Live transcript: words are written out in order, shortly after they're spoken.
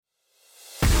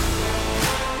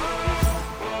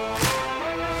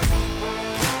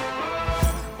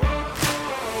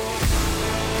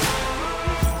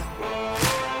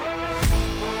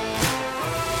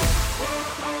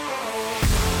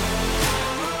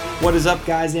What is up,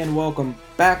 guys, and welcome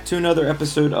back to another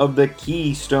episode of the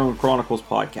Keystone Chronicles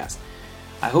podcast.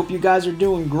 I hope you guys are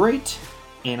doing great,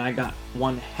 and I got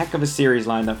one heck of a series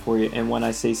lined up for you. And when I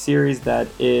say series, that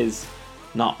is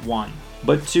not one,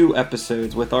 but two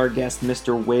episodes with our guest,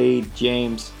 Mr. Wade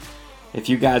James. If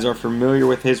you guys are familiar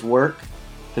with his work,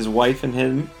 his wife and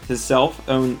himself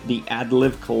own the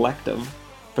Adliv Collective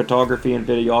photography and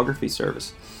videography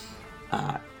service.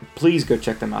 Please go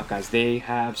check them out, guys. They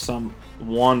have some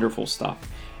wonderful stuff.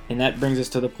 And that brings us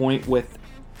to the point with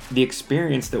the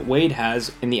experience that Wade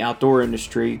has in the outdoor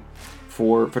industry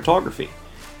for photography.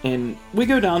 And we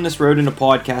go down this road in a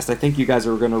podcast. I think you guys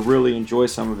are going to really enjoy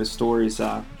some of his stories.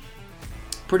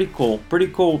 Pretty cool.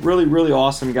 Really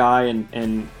awesome guy.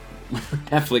 And we're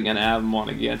definitely going to have him on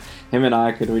again. Him and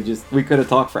I we could have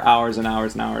talked for hours and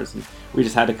hours and hours. And we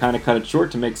just had to kind of cut it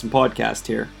short to make some podcast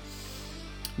here.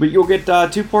 But you'll get a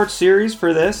two-part series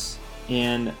for this.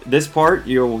 And this part,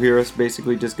 you'll hear us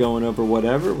basically just going over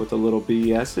whatever with a little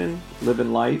BSing,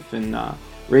 living life, and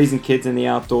raising kids in the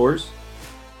outdoors.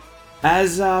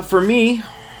 As for me,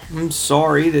 I'm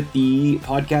sorry that the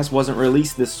podcast wasn't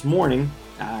released this morning.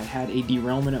 I had a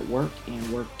derailment at work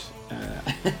and worked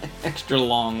extra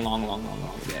long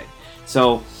day.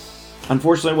 So,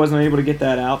 unfortunately, I wasn't able to get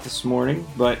that out this morning.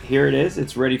 But here it is.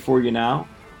 It's ready for you now.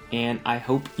 And I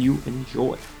hope you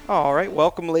enjoy. All right.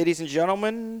 Welcome, ladies and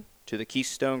gentlemen, to the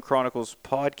Keystone Chronicles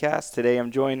podcast. Today I'm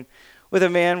joined with a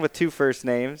man with two first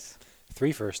names.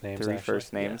 Three first names.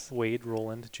 Yeah. Wade,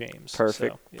 Roland, James.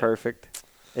 Perfect. So, yeah. Perfect.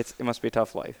 It must be a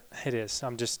tough life. It is.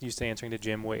 I'm just used to answering to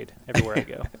Jim Wade everywhere I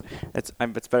go. It's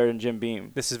better than Jim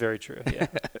Beam. This is very true, yeah.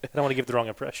 I don't want to give the wrong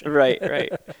impression. Right.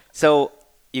 So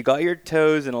you got your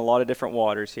toes in a lot of different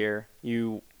waters here.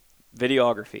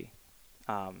 Videography.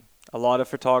 A lot of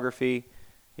photography.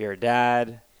 You're a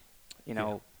dad.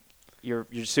 You're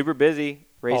super busy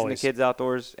raising Always. the kids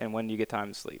outdoors. And when do you get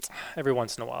time to sleep? Every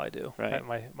once in a while I do. Right.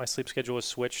 My sleep schedule is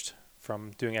switched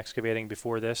from doing excavating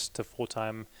before this to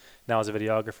full-time now as a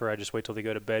videographer. I just wait till they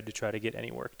go to bed to try to get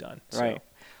any work done. Right.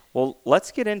 Well,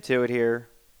 let's get into it here.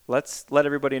 Let's let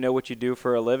everybody know what you do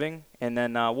for a living, and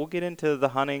then we'll get into the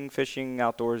hunting, fishing,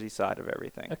 outdoorsy side of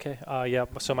everything. Okay. Yeah.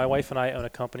 So my wife and I own a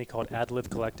company called Adliv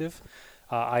Collective.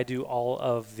 I do all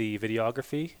of the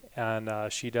videography,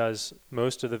 and she does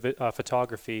most of the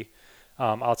photography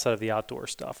outside of the outdoor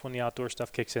stuff. When the outdoor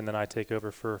stuff kicks in, then I take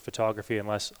over for photography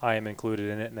unless I am included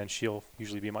in it, and then she'll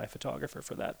usually be my photographer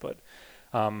for that. But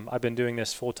I've been doing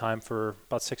this full-time for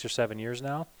about 6 or 7 years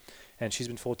now, and she's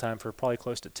been full-time for probably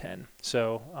close to 10.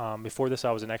 So before this,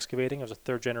 I was in excavating. I was a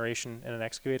third generation in an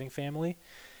excavating family,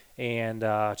 and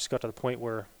just got to the point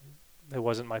where it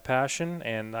wasn't my passion,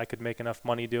 and I could make enough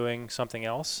money doing something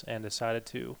else, and decided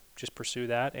to just pursue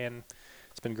that, and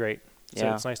it's been great. So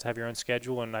Yeah. It's nice to have your own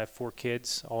schedule, and I have 4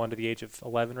 kids, all under the age of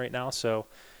 11 right now, so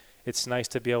it's nice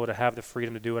to be able to have the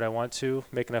freedom to do what I want to,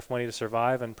 make enough money to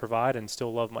survive and provide, and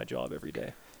still love my job every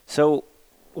day. So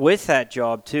with that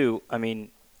job, too, I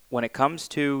mean, when it comes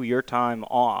to your time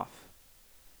off,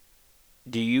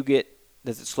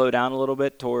 does it slow down a little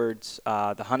bit towards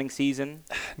the hunting season?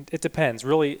 It depends.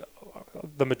 Really,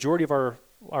 the majority of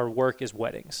our work is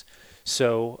weddings.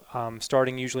 So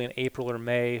starting usually in April or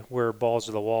May, we're balls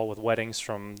to the wall with weddings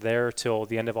from there till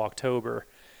the end of October.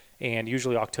 And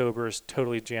usually October is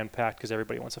totally jam-packed because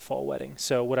everybody wants a fall wedding.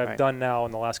 So what I've done now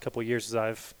in the last couple of years is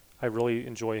I really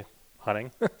enjoy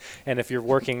hunting. And if you're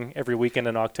working every weekend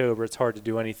in October, it's hard to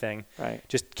do anything. Right.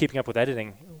 Just keeping up with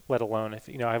editing, let alone if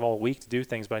I have all week to do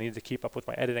things, but I need to keep up with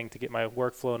my editing to get my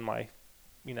workflow and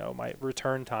my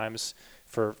return times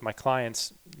for my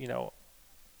clients,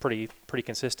 pretty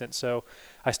consistent. So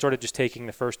I started just taking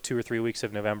the first 2 or 3 weeks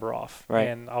of November off. Right.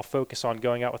 And I'll focus on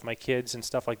going out with my kids and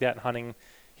stuff like that and hunting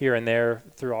here and there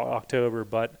through October.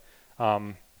 But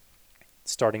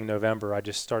starting in November, I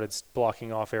just started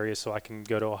blocking off areas so I can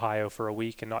go to Ohio for a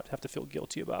week and not have to feel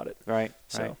guilty about it. Right.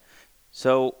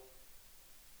 So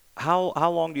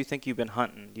how long do you think you've been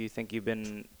hunting? Do you think you've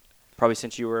been probably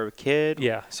since you were a kid?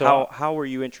 Yeah. So how were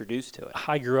you introduced to it?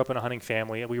 I grew up in a hunting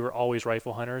family. We were always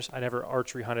rifle hunters. I never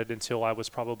archery hunted until I was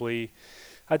probably,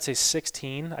 I'd say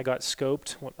 16. I got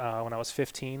scoped when I was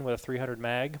 15 with a 300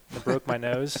 mag. I broke my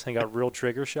nose and got real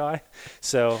trigger shy.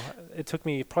 So it took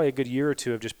me probably a good year or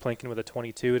two of just plinking with a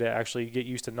 22 to actually get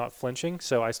used to not flinching.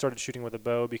 So I started shooting with a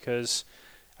bow because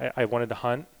I wanted to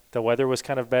hunt. The weather was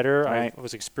kind of better. Right. I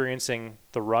was experiencing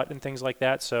the rut and things like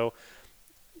that. So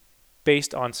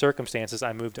based on circumstances,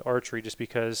 I moved to archery just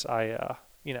because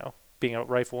being a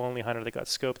rifle-only hunter that got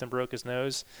scoped and broke his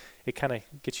nose, it kind of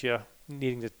gets you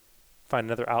needing to find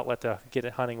another outlet to get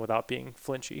it hunting without being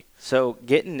flinchy. So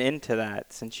getting into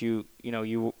that, since you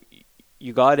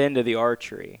you got into the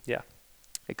archery. Yeah.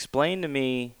 Explain to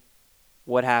me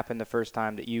what happened the first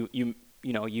time that you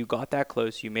got that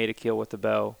close, you made a kill with the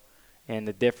bow, and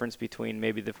the difference between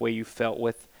maybe the way you felt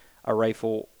with a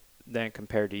rifle than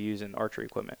compared to using archery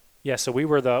equipment. Yeah, so we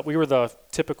were the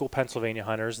typical Pennsylvania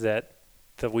hunters that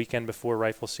the weekend before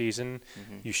rifle season,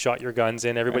 you shot your guns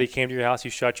in. Everybody came to your house,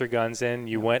 you shot your guns in.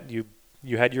 You went, you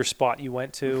had your spot you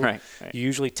went to. Right. You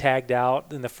usually tagged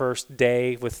out in the first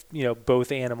day with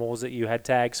both animals that you had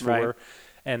tags for. Right.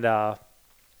 And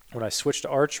when I switched to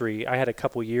archery, I had a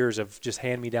couple years of just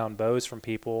hand-me-down bows from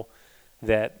people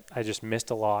that I just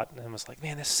missed a lot, and was like,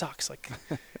 man, this sucks. Like,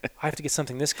 I have to get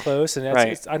something this close, and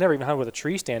I never even hunted with a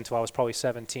tree stand until I was probably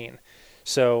 17.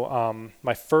 So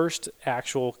my first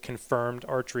actual confirmed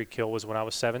archery kill was when I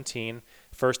was 17.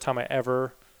 First time I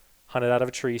ever hunted out of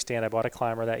a tree stand. I bought a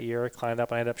climber that year. I climbed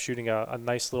up, and I ended up shooting a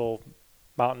nice little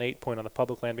mountain 8-point on the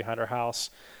public land behind our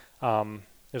house. It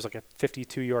was like a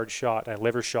 52-yard shot, and I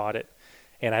liver shot it,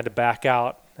 and I had to back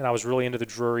out, and I was really into the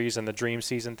Drurys and the dream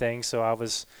season thing, so I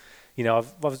was I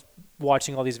was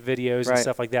watching all these videos and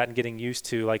stuff like that and getting used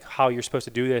to like how you're supposed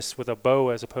to do this with a bow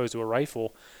as opposed to a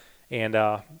rifle, and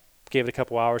gave it a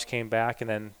couple hours, came back, and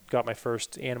then got my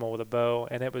first animal with a bow,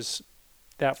 and it was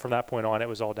that from that point on, it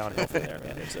was all downhill from there,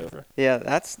 man. It was over. Yeah,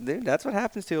 that's what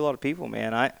happens to a lot of people,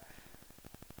 man.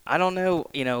 I don't know,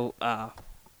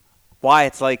 why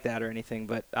it's like that or anything,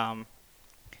 but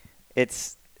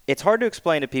it's hard to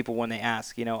explain to people when they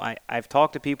ask. I've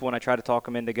talked to people when I try to talk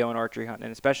them into going archery hunting,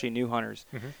 and especially new hunters.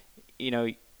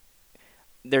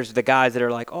 There's the guys that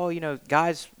are like, oh,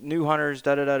 guys, new hunters,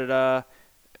 da-da-da-da-da,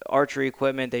 archery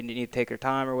equipment, they need to take their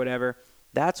time or whatever.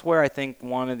 That's where I think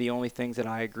one of the only things that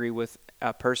I agree with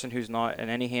a person who's not in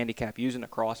any handicap using a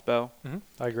crossbow.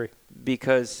 I agree.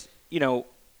 Because,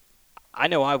 I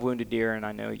know I've wounded deer, and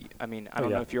I know, I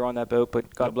don't know if you're on that boat,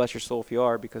 but God bless your soul if you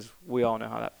are, because we all know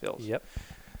how that feels. Yep.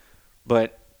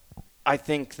 But I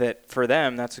think that for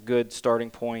them, that's a good starting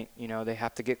point. They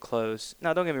have to get close.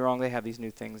 Now, don't get me wrong; they have these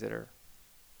new things that are,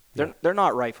 they're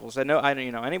not rifles. I know,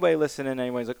 anybody listening,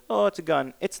 anybody's like, oh, it's a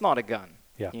gun. It's not a gun.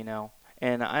 Yeah.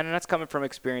 And that's coming from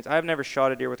experience. I've never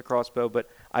shot a deer with a crossbow, but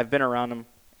I've been around them,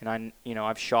 and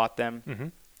I've shot them. Mm-hmm.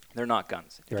 They're not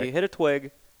guns. If you hit a twig,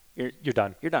 you're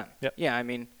done. You're done. Yep. Yeah.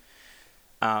 And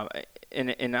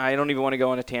I don't even want to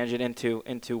go on a tangent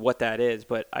into what that is,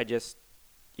 but I just.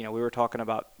 We were talking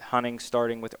about hunting,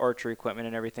 starting with archery equipment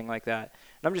and everything like that.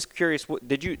 And I'm just curious,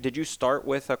 did you start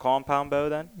with a compound bow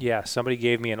then? Yeah, somebody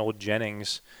gave me an old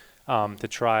Jennings to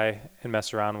try and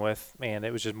mess around with, and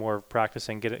it was just more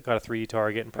practicing. Got a 3D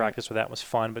target and practice with that was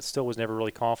fun, but still was never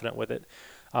really confident with it.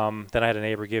 Then I had a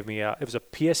neighbor give me it was a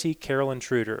PSE Carroll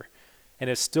Intruder, and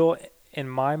it's still in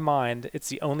my mind, it's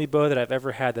the only bow that I've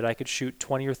ever had that I could shoot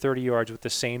 20 or 30 yards with the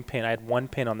same pin. I had one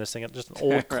pin on this thing, just an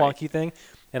old clunky thing,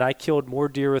 and I killed more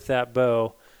deer with that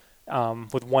bow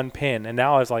with one pin. And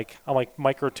now I'm like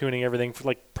micro tuning everything for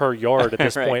like per yard at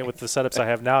this point with the setups I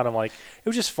have now. And I'm like, it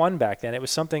was just fun back then. It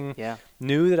was something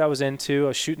new that I was into. I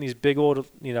was shooting these big old,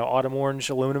 autumn orange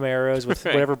aluminum arrows with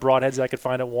whatever broadheads I could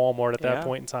find at Walmart at that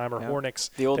point in time, or Hornix.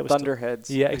 The old thunderheads.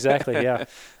 Yeah, exactly. Yeah,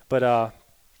 but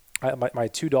my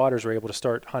two daughters were able to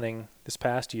start hunting this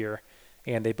past year,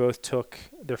 and they both took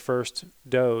their first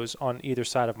does on either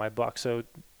side of my buck. So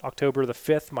October the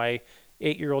 5th, my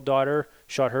 8-year-old daughter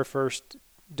shot her first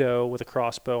doe with a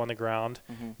crossbow on the ground.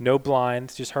 No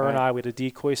blind, just her and I. We had a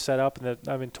decoy set up,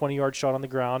 and 20-yard shot on the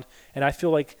ground. And I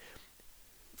feel like,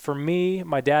 for me,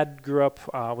 my dad grew up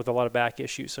with a lot of back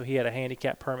issues, so he had a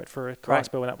handicap permit for a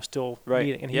crossbow, and that was still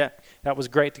needing. And that was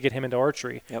great to get him into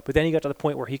archery. But then he got to the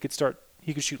point where he could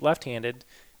shoot left-handed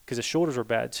because his shoulders were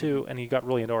bad too, and he got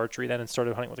really into archery then and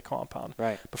started hunting with a compound.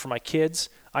 But for my kids,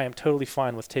 I am totally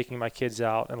fine with taking my kids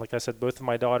out. And like I said, both of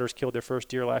my daughters killed their first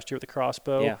deer last year with a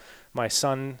crossbow. My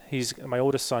son, my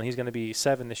oldest son, he's going to be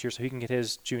 7 this year, so he can get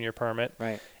his junior permit.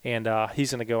 And he's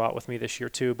going to go out with me this year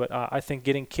too. But I think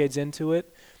getting kids into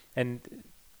it and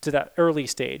to that early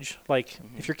stage, like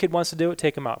if your kid wants to do it,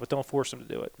 take them out, but don't force them to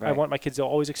do it. I want my kids to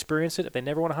always experience it. If they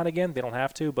never want to hunt again, they don't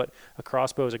have to, but a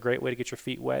crossbow is a great way to get your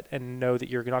feet wet and know that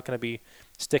you're not going to be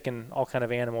sticking all kind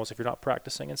of animals if you're not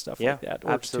practicing and stuff like that,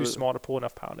 or it's too small to pull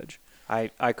enough poundage.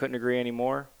 I couldn't agree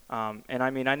anymore. And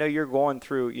I know you're going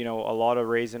through, a lot of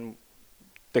raising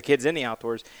the kids in the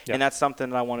outdoors. And that's something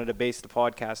that I wanted to base the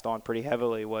podcast on pretty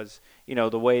heavily was,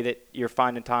 the way that you're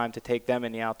finding time to take them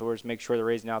in the outdoors, make sure they're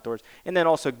raised in the outdoors, and then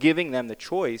also giving them the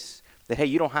choice that, hey,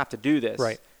 you don't have to do this.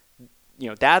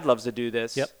 Dad loves to do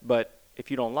this, but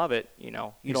if you don't love it, you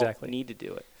don't need to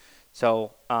do it.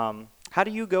 So how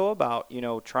do you go about,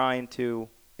 trying to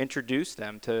introduce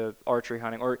them to archery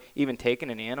hunting or even taking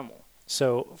an animal?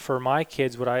 So for my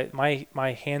kids,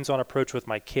 my hands-on approach with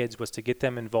my kids was to get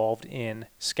them involved in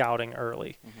scouting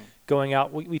early. Going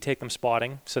out, we take them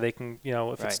spotting so they can,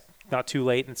 if it's not too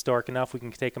late and it's dark enough, we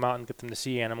can take them out and get them to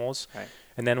see animals.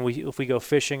 And then if we go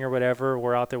fishing or whatever,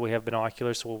 we're out there, we have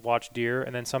binoculars, so we'll watch deer.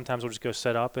 And then sometimes we'll just go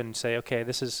set up and say, okay,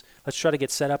 let's try to get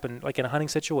set up in a hunting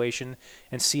situation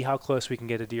and see how close we can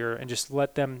get a deer and just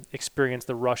let them experience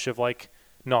the rush of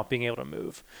not being able to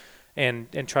move and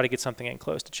try to get something in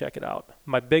close to check it out.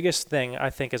 My biggest thing, I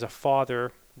think, as a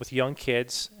father with young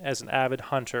kids, as an avid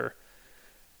hunter,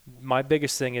 my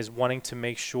biggest thing is wanting to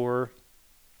make sure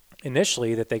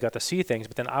initially that they got to see things,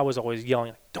 but then I was always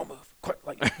yelling, don't move.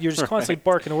 You're just constantly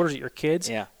barking orders at your kids.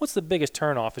 Yeah. What's the biggest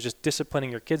turnoff is just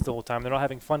disciplining your kids the whole time. They're not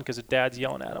having fun because the dad's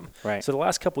yelling at them. Right. So the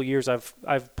last couple of years,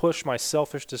 I've pushed my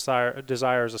selfish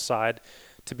desires aside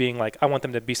to being I want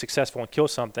them to be successful and kill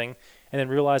something, and then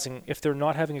realizing if they're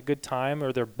not having a good time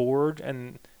or they're bored,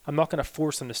 and I'm not going to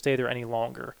force them to stay there any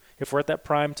longer. If we're at that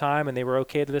prime time and they were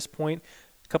okay to this point,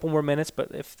 couple more minutes,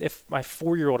 but if my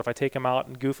 4-year-old, if I take him out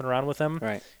and goofing around with him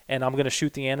and I'm going to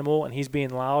shoot the animal and he's being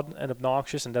loud and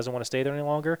obnoxious and doesn't want to stay there any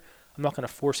longer, I'm not going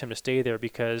to force him to stay there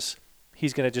because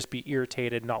he's going to just be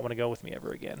irritated and not want to go with me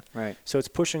ever again. Right. So it's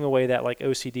pushing away that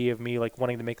OCD of me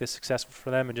wanting to make this successful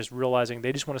for them and just realizing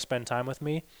they just want to spend time with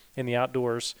me in the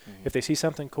outdoors. If they see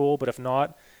something cool, but if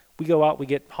not, we go out, we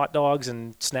get hot dogs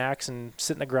and snacks and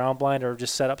sit in the ground blind or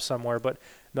just set up somewhere. But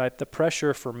the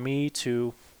pressure for me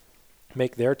to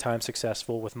make their time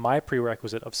successful with my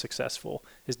prerequisite of successful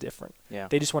is different. Yeah.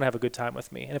 They just want to have a good time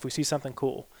with me. And if we see something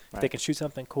cool, if they can shoot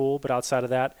something cool, but outside of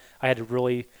that, I had to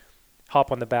really hop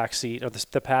on the back seat or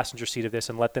the passenger seat of this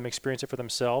and let them experience it for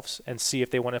themselves and see if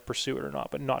they want to pursue it or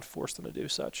not, but not force them to do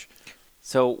such.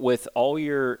 So with all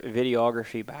your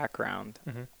videography background,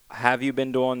 have you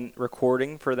been doing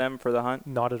recording for them for the hunt?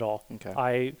 Not at all.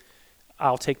 Okay.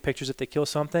 I'll take pictures if they kill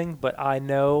something, but I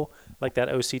know, that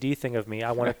OCD thing of me,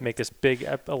 I want to make this big,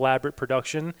 elaborate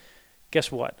production.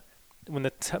 Guess what? When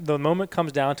the moment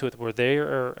comes down to it where they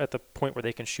are at the point where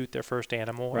they can shoot their first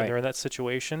animal and they're in that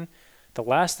situation, the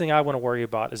last thing I want to worry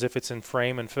about is if it's in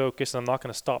frame and focus, and I'm not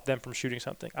going to stop them from shooting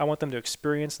something. I want them to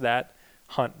experience that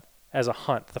hunt as a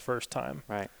hunt the first time.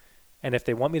 Right. And if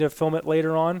they want me to film it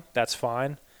later on, that's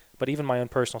fine. But even my own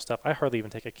personal stuff, I hardly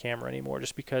even take a camera anymore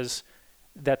just because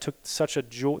that took such a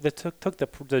joy. That took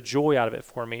the joy out of it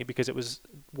for me because it was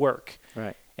work.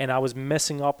 Right. And I was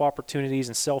messing up opportunities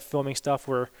and self-filming stuff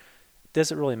where it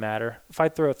doesn't really matter. If I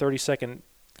throw a 30-second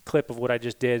clip of what I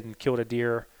just did and killed a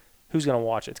deer, who's going to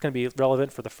watch it? It's going to be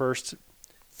relevant for the first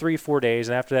 3-4 days,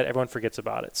 and after that, everyone forgets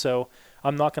about it. So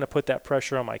I'm not going to put that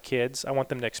pressure on my kids. I want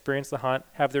them to experience the hunt,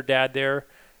 have their dad there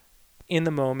in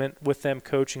the moment with them,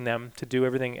 coaching them to do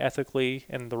everything ethically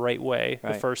and the right way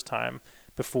the first time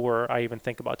before I even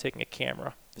think about taking a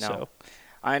camera. No. So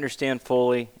I understand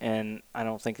fully, and I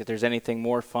don't think that there's anything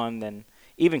more fun than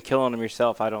even killing them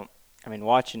yourself.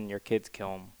 Watching your kids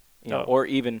kill them, or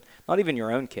even not even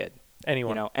your own kid.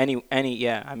 Anyone.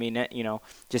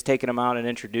 Just taking them out and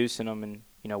introducing them, and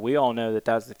we all know that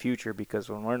that's the future because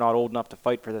when we're not old enough to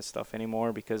fight for this stuff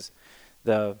anymore, because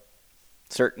the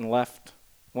certain left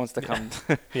wants to come,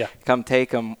 come take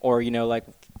them, or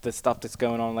the stuff that's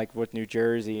going on with New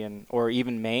Jersey or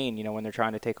even Maine, when they're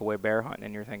trying to take away bear hunting,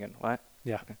 and you're thinking, what?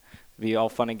 Yeah. It'd be all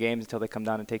fun and games until they come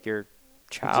down and take your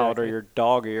child or your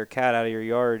dog or your cat out of your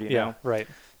yard, you know? Right.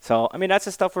 So, that's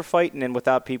the stuff we're fighting, and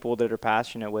without people that are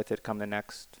passionate with it come the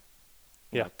next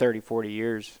 30, 40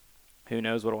 years, who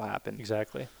knows what will happen.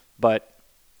 Exactly. But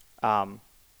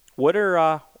what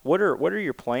are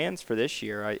your plans for this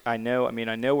year? I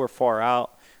know we're far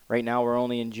out. Right now we're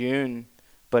only in June,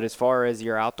 but as far as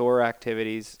your outdoor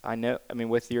activities,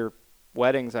 with your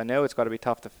weddings, I know it's got to be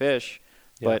tough to fish.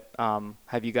 Yeah. But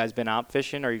have you guys been out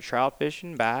fishing? Are you trout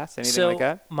fishing, bass, anything like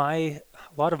that? A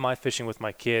lot of my fishing with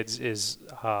my kids is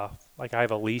I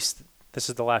have a lease. This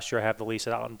is the last year I have the lease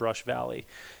out in Brush Valley,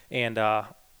 and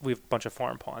we have a bunch of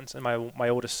farm ponds. And my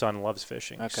oldest son loves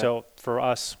fishing. Okay. So for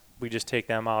us, we just take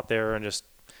them out there and just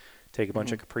take a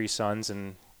bunch of Capri Suns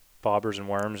and bobbers and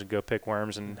worms and go pick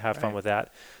worms and have fun with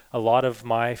that. A lot of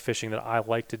my fishing that I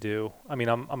like to do, I'm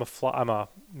a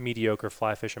mediocre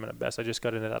fly fisherman at best. I just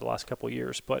got into that the last couple of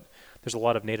years, but there's a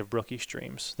lot of native brookie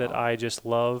streams that I just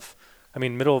love.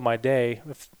 Middle of my day,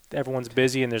 if everyone's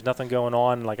busy and there's nothing going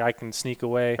on, I can sneak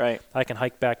away. Right. I can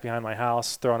hike back behind my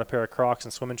house, throw on a pair of Crocs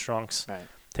and swimming trunks. Right.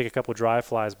 Take a couple of dry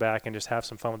flies back and just have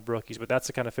some fun with brookies. But that's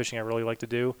the kind of fishing I really like to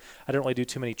do. I don't really do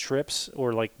too many trips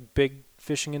or big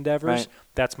fishing endeavors, Right.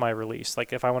 that's my release.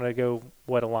 Like if I want to go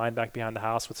wet a line back behind the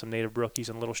house with some native brookies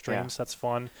and little streams, that's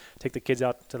fun. Take the kids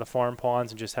out to the farm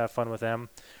ponds and just have fun with them.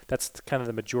 That's kind of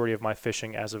the majority of my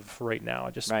fishing as of right now.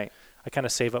 I kind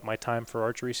of save up my time for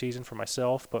archery season for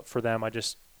myself, but for them,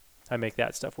 I make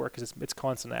that stuff work because it's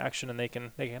constant action and they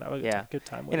can have a good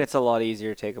time with it. And it's a lot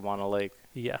easier to take them on a lake.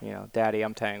 Yeah. You know, Daddy,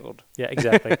 I'm tangled. Yeah,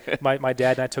 exactly. My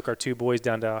dad and I took our 2 boys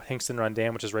down to Hingston Run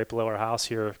Dam, which is right below our house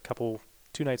here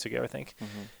 2 nights ago, I think.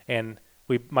 Mm-hmm. And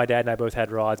my dad and I both had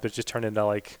rods, but it just turned into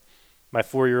like my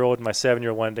 4-year-old and my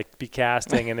 7-year-old wanted to be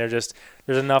casting, and there's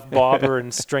enough bobber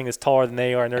and string that's taller than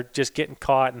they are, and they're just getting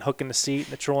caught and hooking the seat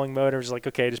and the trolling motor. It's like,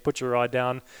 okay, just put your rod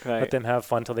down, let them have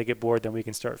fun till they get bored, then we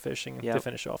can start fishing to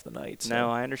finish off the night. So.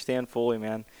 No, I understand fully,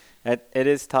 man. It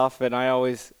is tough, and I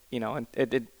always, you know,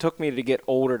 it took me to get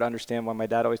older to understand why my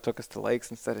dad always took us to lakes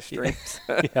instead of streams.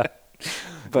 Yeah.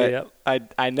 But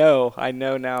I know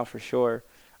now for sure.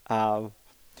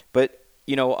 But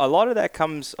you know, a lot of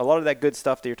that good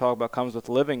stuff that you're talking about comes with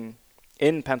living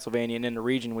in Pennsylvania and in the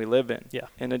region we live in. Yeah.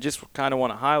 And I just kind of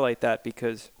want to highlight that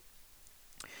because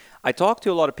I talk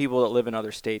to a lot of people that live in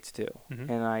other states too.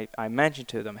 Mm-hmm. And I mentioned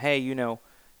to them, hey, you know,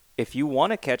 if you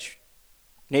want to catch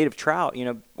native trout, you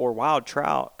know, or wild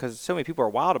trout, because so many people are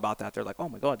wild about that. They're like, oh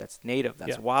my God, that's native.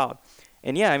 That's wild.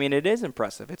 And yeah, I mean, it is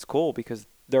impressive. It's cool because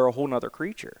they're a whole nother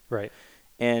creature. Right.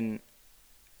 And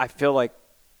I feel like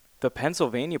the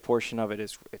Pennsylvania portion of it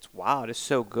it's wild. It's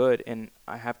so good. And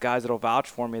I have guys that'll vouch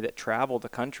for me that travel the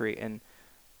country, and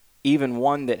even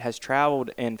one that has traveled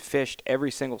and fished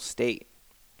every single state.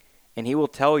 And he will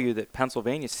tell you that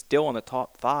Pennsylvania is still in the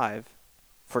top 5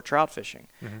 for trout fishing.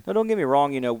 Mm-hmm. Now, don't get me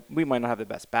wrong. You know, we might not have the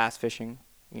best bass fishing,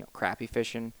 you know, crappie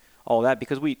fishing, all that,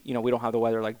 because we don't have the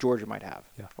weather like Georgia might have,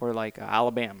 or like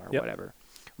Alabama or whatever.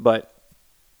 But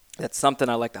that's something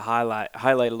I like to highlight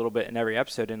a little bit in every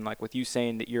episode. And like with you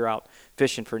saying that you're out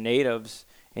fishing for natives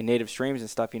and native streams and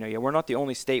stuff, you know, we're not the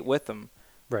only state with them,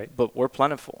 right? But we're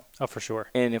plentiful. Oh, for sure.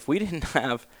 And if we didn't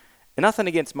have, and nothing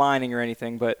against mining or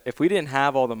anything, but if we didn't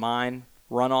have all the mine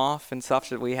runoff and stuff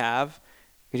that we have,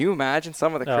 could you imagine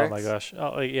some of the cricks? Oh my gosh!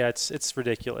 Oh yeah, it's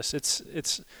ridiculous.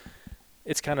 It's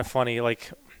kind of funny.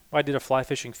 Like I did a fly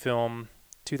fishing film,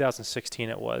 2016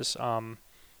 it was.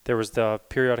 There was the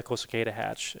periodical cicada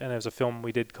hatch, and there was a film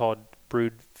we did called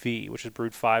Brood V, which is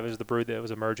Brood 5, is the brood that was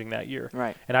emerging that year.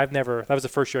 Right. And that was the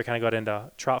first year I kind of got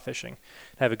into trout fishing.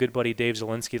 I have a good buddy, Dave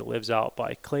Zielinski, that lives out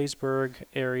by Claysburg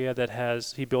area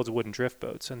he builds wooden drift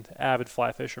boats and avid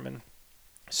fly fisherman.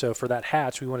 So for that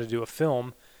hatch, we wanted to do a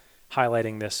film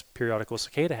highlighting this periodical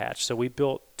cicada hatch. So we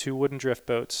built 2 wooden drift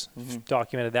boats,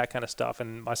 documented that kind of stuff,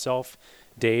 and myself,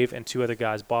 Dave, and 2 other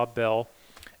guys, Bob Bell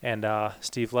and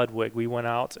Steve Ledwig, we went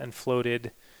out and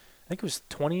floated, I think it was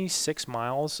 26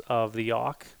 miles of the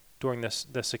Yauk during the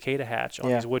cicada hatch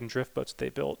on these wooden drift boats that they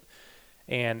built.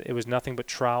 And it was nothing but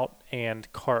trout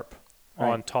and carp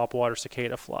on topwater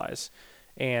cicada flies.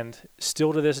 And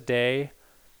still to this day,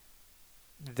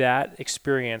 that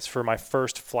experience for my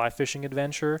first fly fishing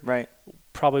adventure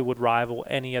probably would rival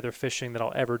any other fishing that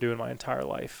I'll ever do in my entire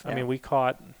life. Yeah. I mean, we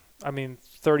caught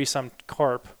 30-some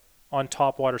carp on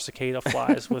topwater cicada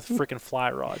flies with freaking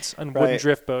fly rods and wooden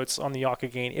drift boats on the Yauk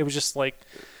again. It was just like,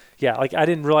 I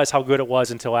didn't realize how good it was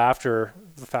until after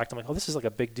the fact. I'm like, oh, this is like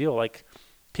a big deal. Like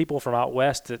people from out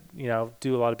west that, you know,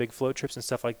 do a lot of big float trips and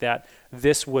stuff like that,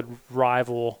 this would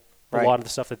rival a lot of the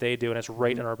stuff that they do, and it's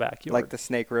right in our backyard. Like the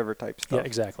Snake River type stuff. Yeah,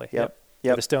 exactly. Yep.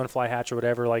 The stonefly hatch or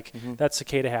whatever, like that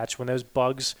cicada hatch, when those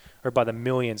bugs are by the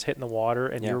millions hitting the water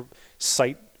and you're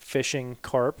sight fishing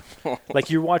carp, like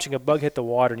you're watching a bug hit the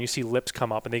water and you see lips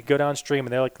come up and they go downstream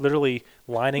and they're like literally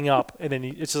lining up, and then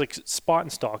it's just like spot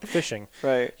and stalk fishing.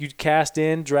 Right. You cast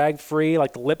in, drag free,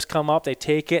 like the lips come up, they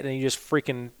take it, and you just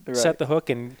freaking set the hook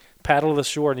and paddle to the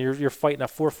shore, and you're fighting a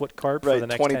 4-foot carp for the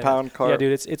next 20-pound carp. Yeah,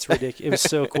 dude, it's ridiculous. It was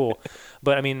so cool.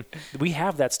 But I mean, we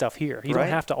have that stuff here. You don't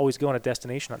have to always go on a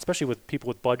destination, especially with people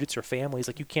with budgets or families.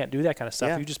 Like you can't do that kind of stuff.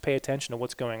 Yeah. You just pay attention to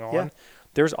what's going on. Yeah.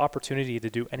 There's opportunity to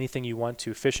do anything you want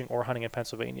to, fishing or hunting in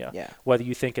Pennsylvania. Yeah. Whether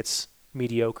you think it's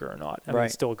mediocre or not. I mean,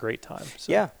 it's still a great time.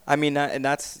 So. Yeah. I mean, and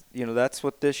that's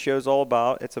what this show's all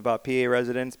about. It's about PA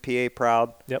residents, PA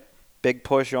proud. Yep. Big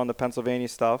push on the Pennsylvania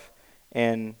stuff.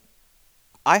 And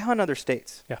I hunt other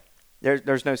states. Yeah.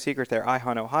 There's no secret there. I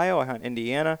hunt Ohio. I hunt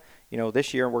Indiana. You know,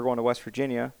 this year we're going to West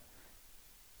Virginia.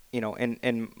 You know,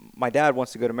 and my dad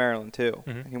wants to go to Maryland too.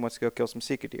 Mm-hmm. He wants to go kill some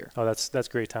Sika deer. Oh, that's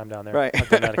great time down there. Right. I've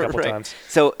done that a couple times.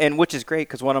 So, and which is great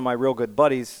because one of my real good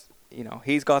buddies, you know,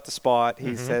 he's got the spot.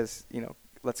 He says, you know,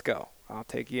 let's go. I'll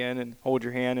take you in and hold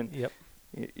your hand, and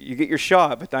you get your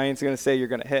shot, but I ain't going to say you're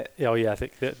going to hit. Oh, yeah. I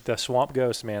think the Swamp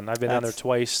Ghost, man. I've been down there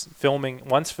twice,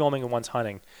 once filming and once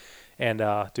hunting. And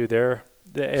dude,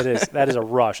 that is a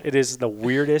rush. It is the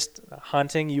weirdest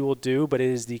hunting you will do, but it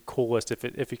is the coolest if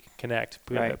you can connect.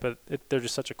 Right. But they're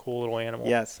just such a cool little animal.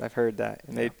 Yes, I've heard that.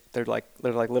 And they're like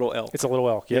little elk. It's a little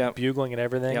elk. Yeah, Yep. bugling and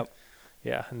everything. Yep.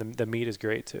 Yeah, and the meat is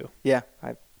great too. Yeah, I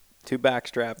have 2 back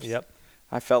straps. Yep.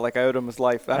 I felt like I owed him his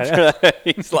life after that.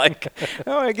 He's like,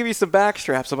 "Oh, I give you some back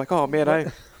straps." I'm like, "Oh man,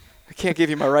 I can't give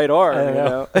you my right arm." I you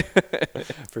know?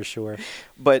 For sure.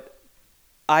 But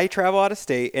I travel out of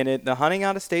state, and the hunting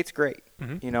out of state's great.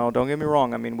 Mm-hmm. You know, don't get me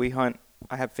wrong. I mean, we hunt.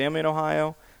 I have family in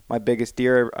Ohio. My biggest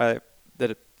deer,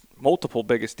 multiple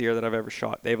biggest deer that I've ever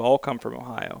shot, they've all come from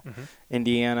Ohio. Mm-hmm.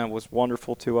 Indiana was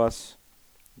wonderful to us.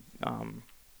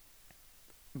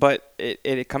 But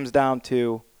it comes down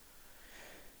to,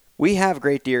 we have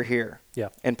great deer here. Yeah.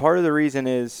 And part of the reason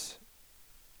is,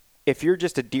 if you're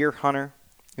just a deer hunter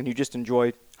and you just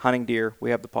enjoy hunting deer,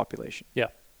 we have the population. Yeah.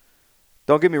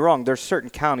 Don't get me wrong. There's certain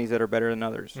counties that are better than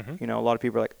others. Mm-hmm. You know, a lot of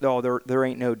people are like, "Oh, there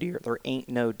ain't no deer. There ain't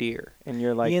no deer." And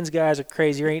you're like, Ian's guys are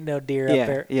crazy. There ain't no deer up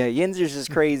there. Yeah, Yinzer's is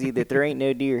crazy that there ain't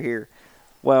no deer here.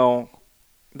 Well,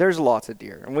 there's lots of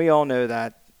deer, and we all know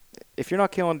that. If you're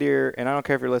not killing deer, and I don't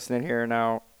care if you're listening here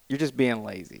now, you're just being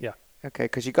lazy. Yeah. Okay,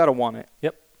 because you got to want it.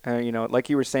 Yep. You know, like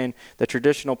you were saying, the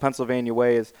traditional Pennsylvania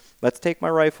way is, let's take my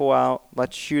rifle out,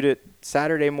 let's shoot it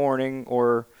Saturday morning,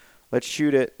 or let's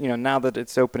shoot it, you know, now that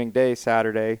it's opening day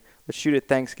Saturday, let's shoot it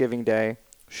Thanksgiving Day.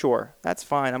 Sure, that's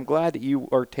fine. I'm glad that you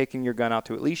are taking your gun out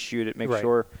to at least shoot it, make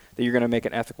sure that you're going to make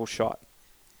an ethical shot.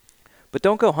 But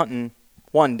don't go hunting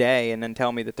one day and then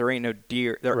tell me that there ain't no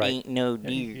deer. There ain't no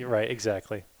deer. You're right,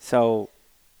 exactly. So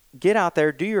get out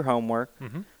there, do your homework,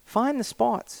 find the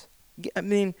spots. I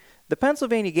mean, the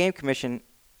Pennsylvania Game Commission,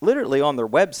 literally on their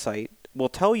website, will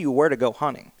tell you where to go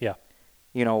hunting. Yeah.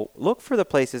 You know, look for the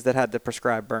places that have the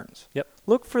prescribed burns. Yep.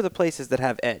 Look for the places that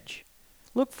have edge.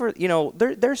 Look for, you know,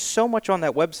 there's so much on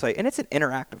that website, and it's an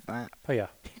interactive map. Oh, yeah.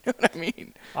 You know what I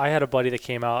mean? I had a buddy that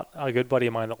came out, a good buddy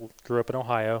of mine that grew up in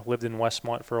Ohio, lived in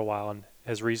Westmont for a while, and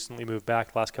has recently moved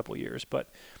back the last couple of years. But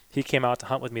he came out to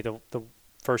hunt with me the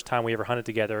first time we ever hunted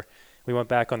together. We went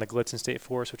back on the Glitzen State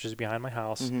Forest, which is behind my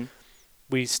house. Mm-hmm.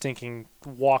 We stinking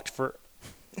walked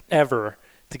forever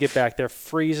to get back there,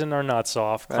 freezing our nuts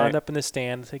off, climbed up in the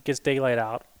stand. It gets daylight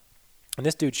out. And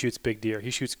this dude shoots big deer. He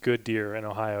shoots good deer in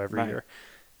Ohio every year.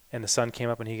 And the sun came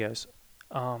up and he goes,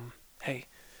 hey,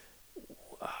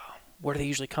 where do they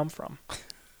usually come from?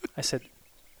 I said,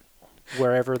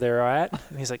 wherever they're at.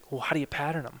 And he's like, well, how do you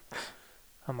pattern them?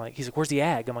 He's like, where's the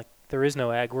ag? I'm like, there is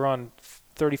no ag. We're on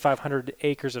 3,500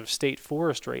 acres of state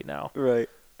forest right now. Right.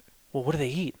 Well, what do they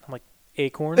eat? I'm like,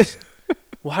 acorns.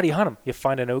 Well, how do you hunt them? You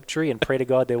find an oak tree and pray to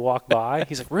God they walk by.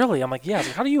 He's like, really? I'm like, yeah. I was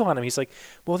like, how do you hunt them? He's like,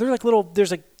 well, they're like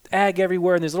there's like ag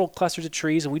everywhere and there's little clusters of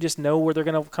trees and we just know where they're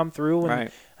going to come through.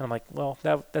 And I'm like, well,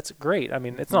 that's great. I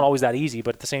mean, it's not always that easy,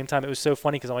 but at the same time, it was so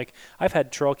funny because I'm like, I've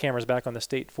had trail cameras back on the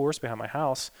state forest behind my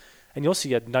house and you'll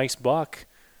see a nice buck,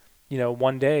 you know,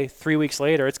 one day, 3 weeks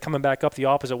later, it's coming back up the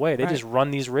opposite way. They just run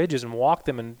these ridges and walk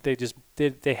them and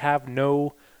they have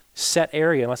no set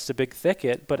area unless it's a big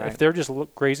thicket. But if they're just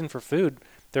grazing for food,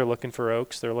 they're looking for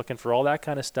oaks, they're looking for all that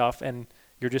kind of stuff, and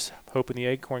you're just hoping the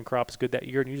acorn crop is good that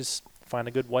year, and you just find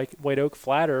a good white oak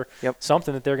flat or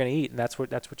something that they're going to eat, and that's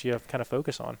what you have to kind of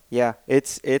focus on. Yeah,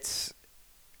 it's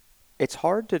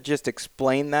hard to just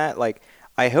explain that. Like,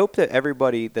 I hope that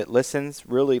everybody that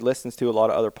really listens to a lot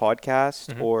of other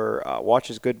podcasts or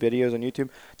watches good videos on YouTube.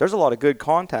 There's a lot of good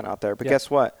content out there, but guess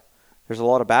what? There's a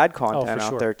lot of bad content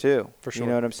out there too. For sure. You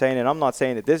know what I'm saying? And I'm not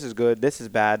saying that this is good, this is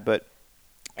bad, but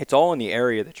it's all in the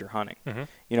area that you're hunting.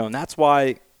 You know, and that's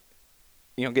why,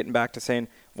 you know, getting back to saying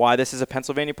why this is a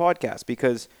Pennsylvania podcast,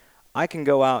 because I can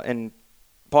go out and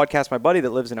podcast my buddy that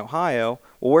lives in Ohio.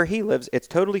 Well, where he lives, it's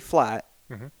totally flat,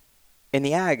 and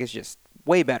the ag is just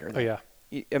way better.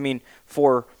 I mean,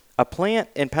 for a plant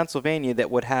in Pennsylvania that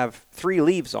would have 3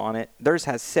 leaves on it, theirs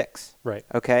has 6. Right.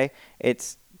 Okay?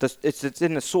 It's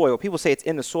in the soil. People say it's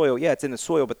in the soil. Yeah, it's in the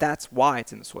soil, but that's why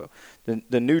it's in the soil.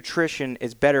 The nutrition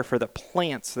is better for the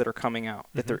plants that are coming out,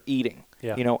 that they're eating.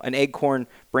 Yeah. You know, an acorn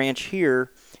branch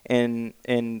here in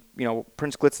you know,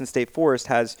 Prince Glitzen State Forest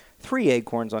has 3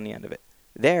 acorns on the end of it.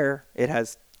 There, it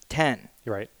has 10.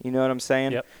 You're right. You know what I'm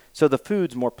saying? Yep. So the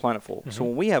food's more plentiful. So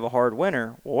when we have a hard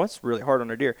winter, well, it's really hard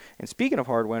on our deer. And speaking of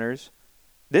hard winters,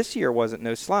 this year wasn't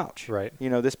no slouch. Right.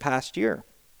 You know, this past year,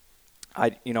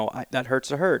 that hurts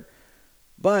the herd.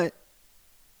 But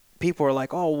people are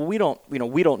like, oh, well,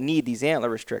 we don't need these antler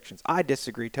restrictions. I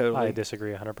disagree totally. I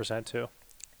disagree 100% too.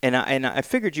 And I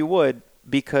figured you would,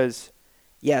 because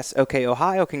yes, okay,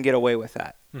 Ohio can get away with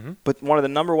that. But one of the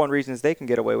number one reasons they can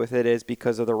get away with it is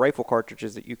because of the rifle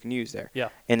cartridges that you can use there. Yeah.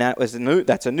 And that's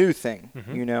a new thing.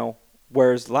 You know,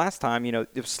 Whereas last time,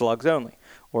 it was slugs only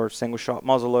or single shot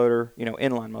muzzleloader,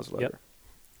 inline muzzleloader. Yep.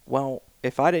 Well,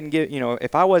 if I didn't get,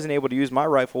 if I wasn't able to use my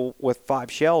rifle with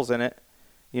 5 shells in it,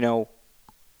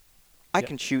 I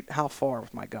can shoot how far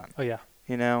with my gun? Oh,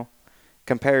 yeah.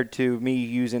 Compared to me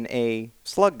using a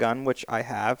slug gun, which I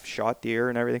have shot deer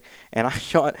and everything. And I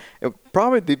shot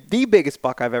probably the biggest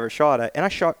buck I've ever shot at, and I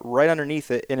shot right underneath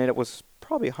it, and it was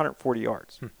probably 140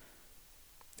 yards.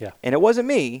 Yeah. And it wasn't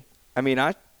me. I mean,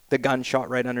 the gun shot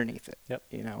right underneath it. Yep.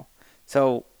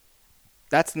 So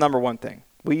that's the number one thing.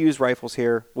 We use rifles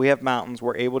here. We have mountains.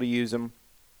 We're able to use them.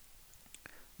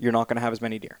 You're not going to have as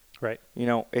many deer. Right.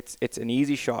 It's an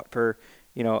easy shot for,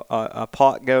 a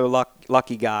pot go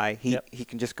lucky guy. He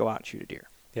can just go out and shoot a deer.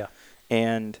 Yeah.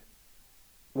 And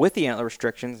with the antler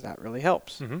restrictions, that really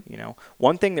helps. Mm-hmm.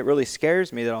 One thing that really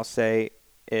scares me that I'll say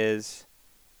is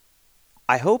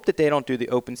I hope that they don't do the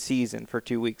open season for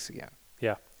 2 weeks again.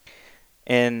 Yeah.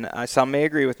 And some may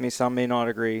agree with me, some may not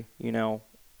agree.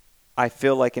 I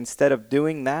feel like instead of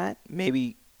doing that,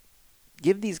 maybe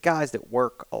give these guys that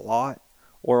work a lot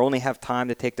or only have time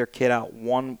to take their kid out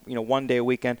one day a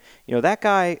weekend. That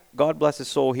guy, God bless his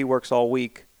soul, he works all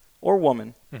week, or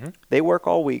woman. Mm-hmm. They work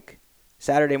all week.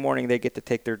 Saturday morning, they get to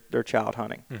take their child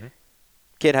hunting. Mm-hmm.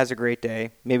 Kid has a great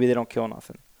day. Maybe they don't kill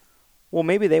nothing. Well,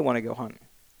 maybe they want to go hunting.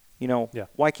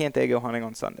 Why can't they go hunting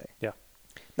on Sunday? Yeah.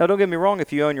 Now, don't get me wrong.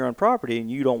 If you own your own property and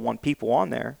you don't want people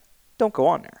on there, don't go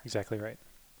on there. Exactly right.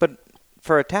 But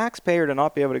for a taxpayer to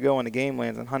not be able to go into game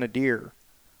lands and hunt a deer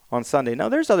on Sunday, now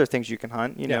there's other things you can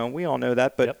hunt. We all know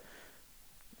that, but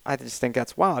I just think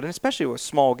that's wild, and especially with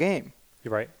small game.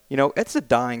 You're right. It's a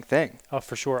dying thing. Oh,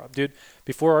 for sure. Dude,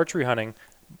 before archery hunting,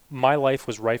 my life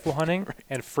was rifle hunting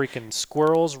and freaking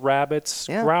squirrels, rabbits,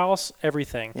 grouse,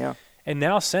 everything. Yeah. And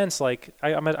now since, I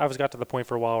got to the point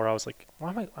for a while where I was like, well,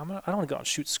 I don't want to go out and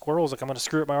shoot squirrels. I'm going to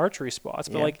screw up my archery spots.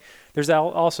 But, there's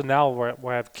also now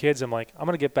where I have kids, I'm like, I'm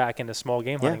going to get back into small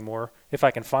game hunting more if I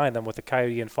can find them with the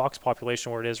coyote and fox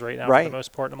population where it is right now for the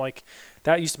most part. And I'm like,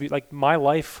 that used to be, my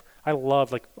life. I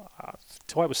loved,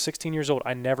 till I was 16 years old,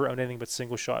 I never owned anything but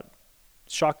single shot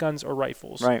shotguns or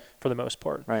rifles for the most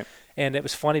part. Right. And it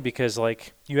was funny because,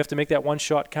 you have to make that one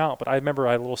shot count. But I remember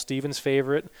I had a little Stevens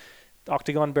favorite,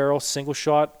 octagon barrel, single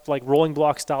shot, rolling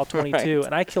block style 22.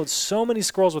 And I killed so many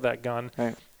squirrels with that gun.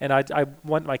 Right. And I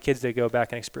want my kids to go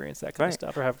back and experience that kind of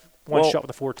stuff or have one shot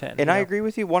with a 410. And I agree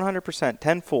with you 100%,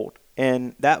 tenfold.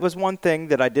 And that was one thing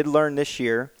that I did learn this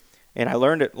year. And I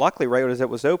learned it, luckily, right as it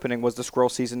was opening, was the squirrel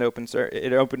season opens.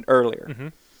 It opened earlier. Mm-hmm.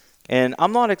 And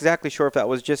I'm not exactly sure if that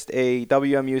was just a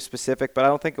WMU specific, but I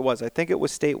don't think it was. I think it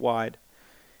was statewide.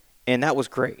 And that was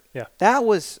great. Yeah.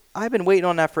 I've been waiting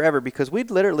on that forever because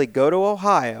we'd literally go to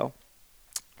Ohio,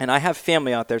 and I have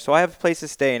family out there, so I have a place to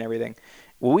stay and everything.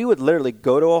 Well, we would literally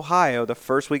go to Ohio the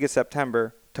first week of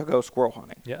September to go squirrel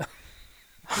hunting. Yeah.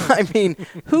 I mean,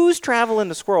 who's traveling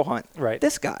to squirrel hunt? Right.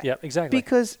 This guy. Yeah, exactly.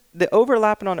 Because the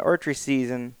overlapping on the archery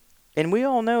season, and we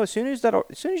all know as soon as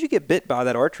you get bit by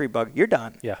that archery bug, you're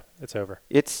done. Yeah, it's over.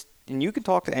 And you can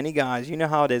talk to any guys. You know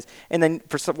how it is. And then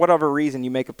for whatever reason,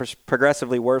 you make it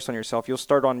progressively worse on yourself. You'll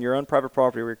start on your own private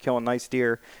property where you're killing nice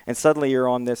deer, and suddenly you're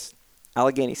on this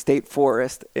Allegheny State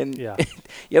Forest, and you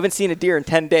haven't seen a deer in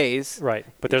 10 days. Right.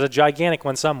 But there's a gigantic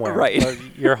one somewhere. Right. So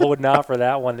you're holding out for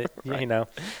that one,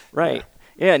 Right.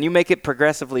 Yeah, and you make it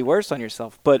progressively worse on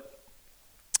yourself. But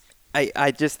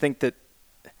I just think that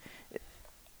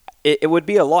it would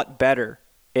be a lot better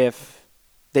if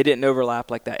they didn't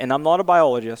overlap like that. And I'm not a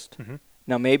biologist. Mm-hmm.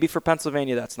 Now, maybe for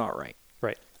Pennsylvania, that's not right.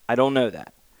 Right. I don't know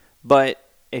that. But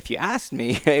if you asked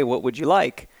me, hey, what would you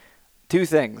like? 2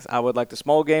 things. I would like the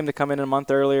small game to come in a month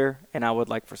earlier, and I would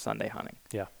like for Sunday hunting.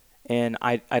 Yeah. And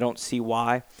I don't see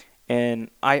why.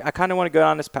 And I kind of want to go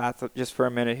down this path just for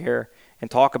a minute here and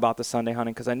talk about the Sunday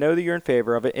hunting because I know that you're in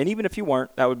favor of it. And even if you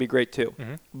weren't, that would be great too.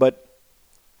 Mm-hmm. But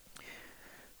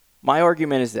my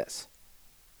argument is this.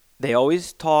 They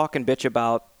always talk and bitch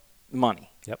about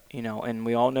money. Yep. And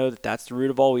we all know that that's the root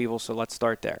of all evil, so let's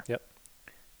start there. Yep.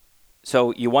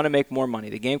 So you want to make more money.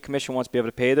 The Game Commission wants to be able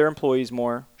to pay their employees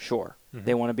more. Sure. Mm-hmm.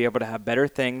 They want to be able to have better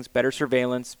things, better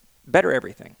surveillance, better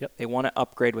everything. Yep. They want to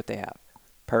upgrade what they have.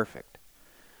 Perfect.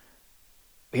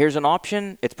 Here's an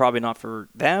option. It's probably not for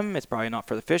them. It's probably not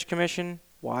for the Fish Commission.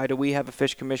 Why do we have a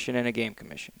Fish Commission and a Game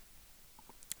Commission?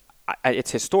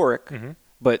 It's historic, mm-hmm.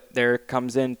 but there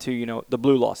comes into, the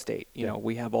blue law state.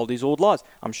 We have all these old laws.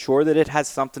 I'm sure that it has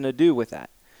something to do with that.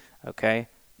 Okay?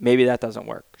 Maybe that doesn't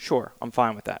work. Sure, I'm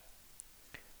fine with that.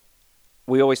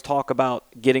 We always talk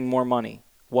about getting more money.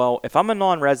 Well, if I'm a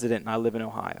non-resident and I live in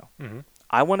Ohio, mm-hmm.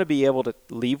 I want to be able to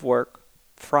leave work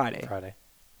Friday. Friday.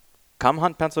 Come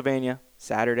hunt Pennsylvania,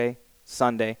 Saturday,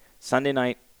 Sunday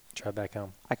night, Drive back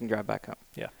home. I can drive back home.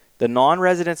 Yeah. The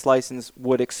non-residence license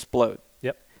would explode.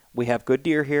 Yep. We have good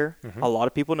deer here. A lot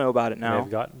of people know about it now.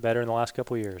 They've gotten better in the last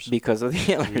couple of years. Because of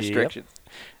the antler restrictions.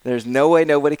 There's no way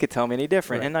nobody could tell me any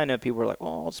different. Right. And I know people are like,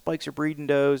 oh, spikes are breeding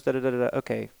does, da-da-da-da.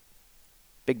 Okay.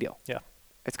 Big deal. Yeah.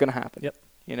 It's going to happen. Yep.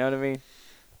 You know what I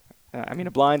mean?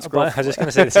 A blind squirrel. I was just going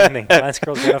to say the same thing. Blind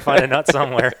squirrel's going to find a nut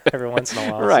somewhere every once in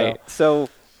a while. Right. So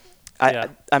yeah.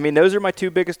 I mean, those are my two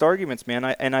biggest arguments, man.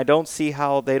 And I don't see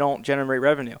how they don't generate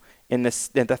revenue. And the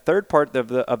third part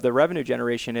of the revenue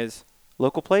generation is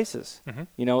local places. Mm-hmm.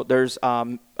 You know, there's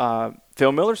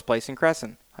Phil Miller's place in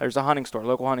Crescent. There's a hunting store,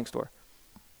 local hunting store.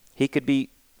 He could be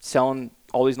selling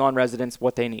all these non-residents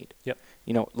what they need. Yep.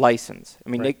 You know, license. I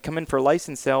mean, Right. they come in for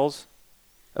license sales.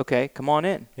 Okay, come on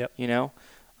in. Yep. You know,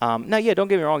 now, yeah, don't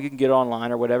get me wrong. You can get it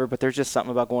online or whatever, but there's just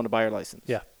something about going to buy your license.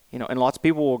 Yeah. You know, and lots of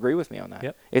people will agree with me on that.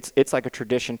 Yep. It's like a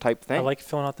tradition type thing. I like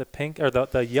filling out the pink or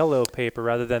the yellow paper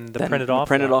rather than the printed off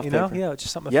paper. You know, yeah, it's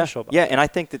just something Yeah, official about yeah, it. and I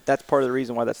think that's part of the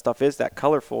reason why that stuff is that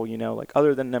colorful. You know, like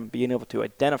other than them being able to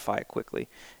identify it quickly,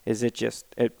 is it's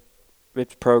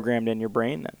programmed in your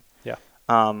brain then.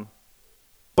 Yeah.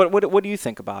 But what do you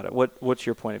think about it? What's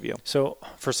your point of view? So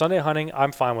for Sunday hunting,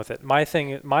 I'm fine with it.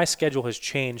 My schedule has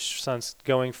changed since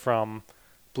going from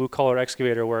blue-collar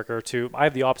excavator worker to I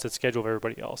have the opposite schedule of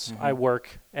everybody else. Mm-hmm. I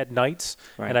work at nights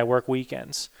Right. and I work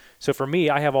weekends. So for me,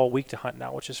 I have all week to hunt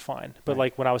now, which is fine. But Right.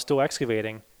 like when I was still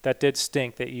excavating, that did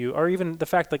stink that or even the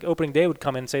fact like opening day would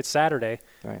come in and say it's Saturday.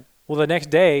 Right. Well, the next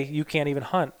day you can't even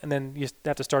hunt, and then you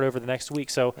have to start over the next week.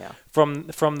 So Yeah. from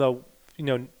the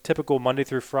typical Monday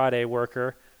through Friday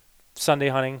worker, Sunday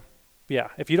hunting, yeah.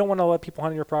 If you don't want to let people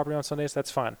hunt on your property on Sundays, that's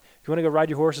fine. If you want to go ride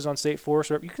your horses on state forest,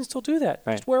 you can still do that.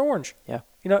 Right. Just wear orange. Yeah.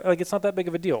 You know, like it's not that big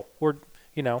of a deal. Or,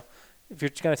 if you're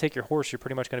going to take your horse, you're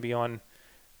pretty much going to be on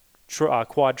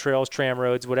quad trails, tram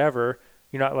roads, whatever.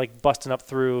 You're not like busting up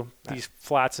through these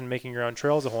flats and making your own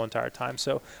trails the whole entire time.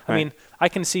 So, I mean, I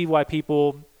can see why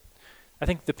I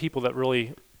think the people that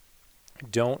really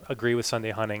don't agree with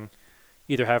Sunday hunting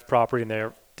either have property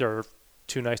and they're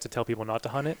too nice to tell people not to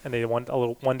hunt it, and they want a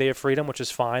little one day of freedom, which is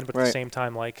fine. But at the same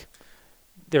time, like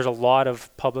there's a lot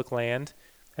of public land,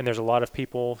 and there's a lot of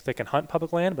people that can hunt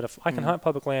public land. But if I can hunt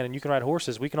public land and you can ride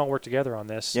horses, we can all work together on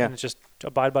this. Yeah. And it's just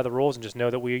abide by the rules and just know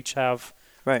that we each have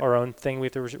Right. our own thing. We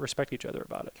have to respect each other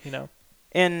about it. You know.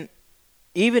 And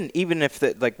even if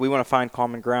we want to find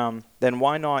common ground, then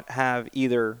why not have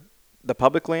either the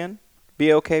public land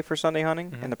be okay for Sunday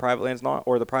hunting and the private land's not,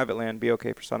 or the private land be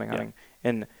okay for Sunday hunting?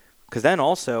 And because then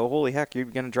also, holy heck, you're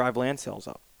going to drive land sales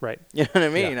up. Right. You know what I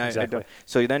mean? Yeah, exactly.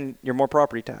 So then you're more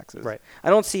property taxes. Right. I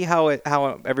don't see how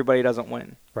everybody doesn't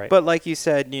win. Right. But like you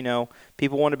said,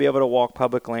 people want to be able to walk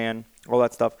public land, all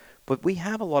that stuff. But we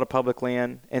have a lot of public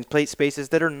land and plate spaces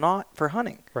that are not for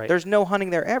hunting. Right. There's no hunting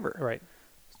there ever. Right.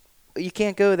 You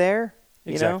can't go there.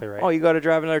 Exactly right. Oh, you got to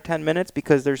drive another 10 minutes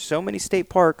because there's so many state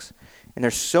parks and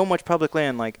there's so much public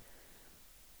land. Like,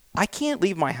 I can't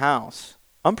leave my house.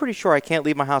 I'm pretty sure I can't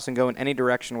leave my house and go in any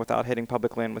direction without hitting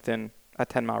public land within a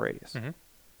 10-mile radius. Mm-hmm.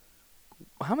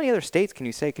 How many other states can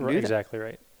you say can do that? Exactly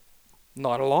right.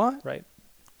 Not a lot. Right.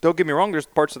 Don't get me wrong. There's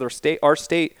parts of our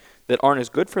state that aren't as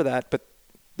good for that, but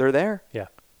they're there. Yeah.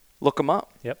 Look them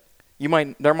up. Yep.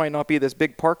 There might not be this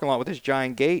big parking lot with this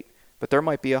giant gate, but there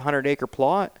might be a 100-acre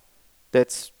plot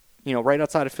that's right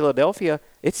outside of Philadelphia.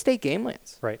 It's state game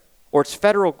lands. Right. Or it's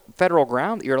federal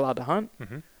ground that you're allowed to hunt.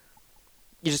 Mm-hmm.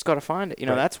 You just got to find it.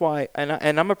 Right. That's why.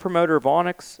 And I'm a promoter of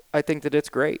Onyx. I think that it's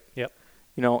great. Yep.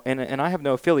 And I have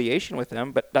no affiliation with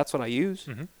them, but that's what I use.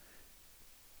 Mm-hmm.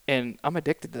 And I'm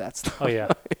addicted to that stuff. Oh yeah.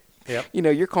 Yep.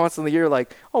 You're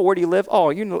like, oh, where do you live? Oh,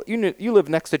 you live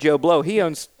next to Joe Blow. He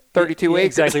owns 32 acres.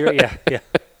 Exactly right. Yeah. Yeah.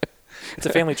 It's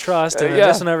a family trust, and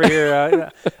this one over here.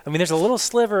 I mean, there's a little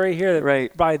sliver right here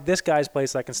that by this guy's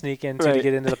place I can sneak into to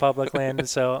get into the public land. And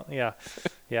so, yeah,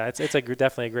 it's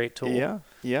definitely a great tool. Yeah,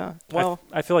 yeah. Well,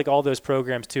 I feel like all those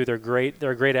programs too. They're great.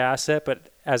 They're a great asset,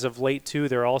 but as of late too,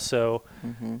 they're also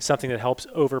something that helps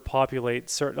overpopulate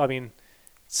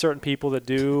certain people that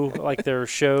do like their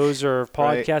shows or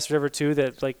podcasts or whatever too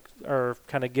that like are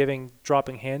kind of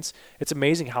dropping hints. It's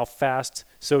amazing how fast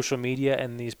social media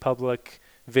and these public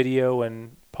video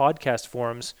and podcast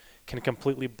forums can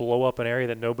completely blow up an area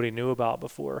that nobody knew about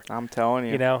before. I'm telling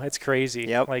you. It's crazy.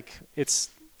 Yep. Like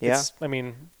it's I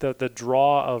mean, the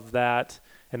draw of that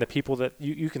and the people that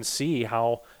you can see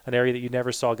how an area that you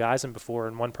never saw guys in before,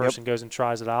 and one person goes and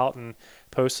tries it out and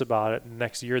posts about it, and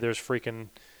next year there's freaking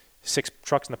 6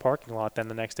 trucks in the parking lot. Then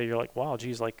the next day you're like, wow,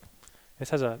 geez, like this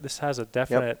has a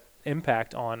definite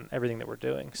impact on everything that we're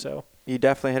doing. So you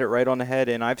definitely hit it right on the head.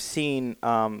 And I've seen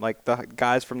like the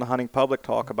guys from the hunting public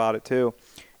talk about it too.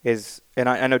 is, and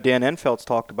I know Dan Enfeld's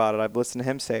talked about it. I've listened to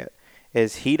him say it.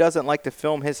 Is he doesn't like to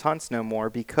film his hunts no more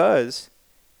because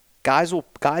guys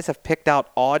have picked out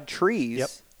odd trees Yep.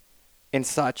 and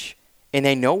such, and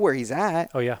they know where he's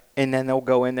at. Oh yeah. And then they'll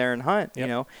go in there and hunt. Yep. You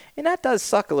know, and that does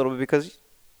suck a little bit because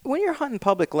when you're hunting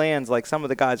public lands like some of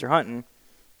the guys are hunting,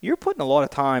 you're putting a lot of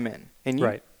time in, and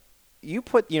Right. you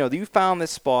found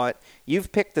this spot,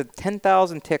 you've picked the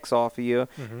 10,000 ticks off of you,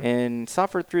 and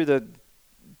suffered through the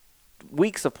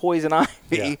weeks of poison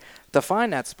ivy to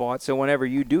find that spot. So whenever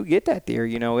you do get that deer,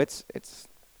 you know, it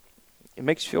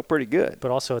makes you feel pretty good.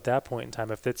 But also at that point in time,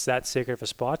 if it's that sacred of a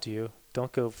spot to you,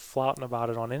 don't go flouting about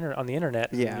it on the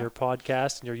internet, and your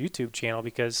podcast and your YouTube channel,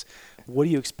 because what do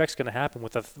you expect is going to happen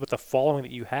with the following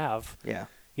that you have? Yeah.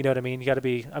 You know what I mean? You got to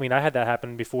be. I mean, I had that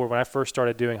happen before when I first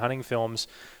started doing hunting films.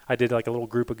 I did like a little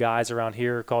group of guys around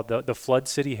here called the Flood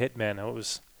City Hitmen.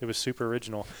 It was super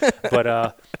original.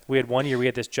 But we had one year we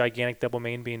had this gigantic double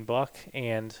main bean buck,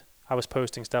 and I was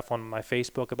posting stuff on my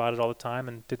Facebook about it all the time.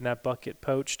 And didn't that buck get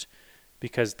poached?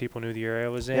 Because people knew the area I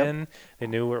was in. They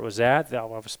knew where it was at. I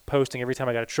was posting every time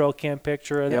I got a trail cam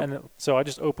picture. And so I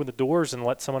just opened the doors and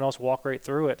let someone else walk right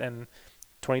through it. And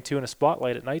 22 in a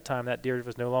spotlight at nighttime, that deer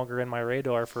was no longer in my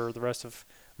radar for the rest of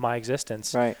my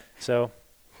existence. Right. So.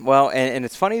 Well, and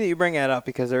it's funny that you bring that up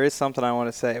because there is something I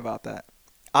want to say about that.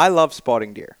 I love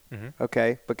spotting deer,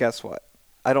 okay? But guess what?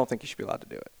 I don't think you should be allowed to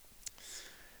do it.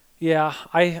 Yeah,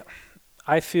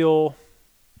 I feel...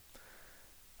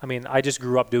 I mean, I just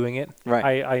grew up doing it.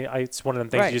 Right. It's one of them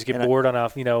things you just get bored on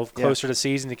closer to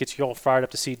season. It gets you all fired up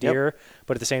to see deer.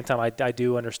 But at the same time, I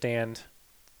do understand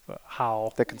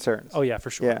how the concerns. Oh yeah,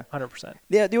 for sure. Yeah. 100%.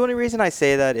 Yeah. The only reason I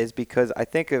say that is because I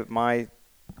think of my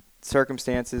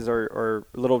circumstances are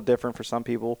a little different for some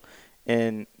people,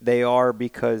 and they are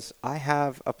because I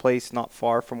have a place not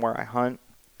far from where I hunt,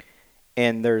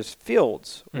 and there's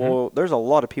fields. Well, there's a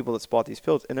lot of people that spot these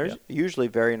fields, and there's usually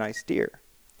very nice deer.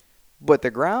 But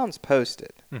the ground's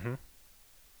posted, and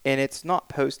it's not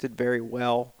posted very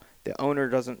well. The owner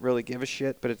doesn't really give a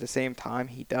shit, but at the same time,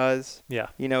 he does. Yeah.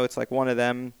 You know, it's like one of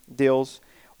them deals.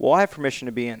 Well, I have permission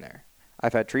to be in there.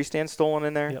 I've had tree stands stolen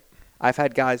in there. Yep. I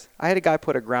had a guy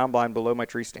put a ground blind below my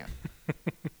tree stand.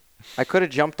 I could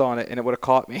have jumped on it, and it would have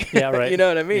caught me. Yeah, right. You know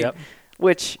what I mean? Yep.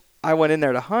 Which I went in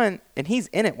there to hunt, and he's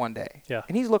in it one day. Yeah.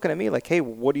 And he's looking at me like, hey,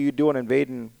 what are you doing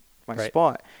invading my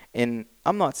spot? And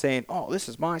I'm not saying, oh, this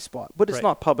is my spot, but it's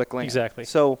not public land. Exactly.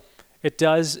 So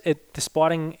the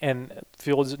spotting and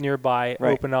fields nearby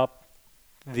open up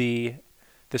the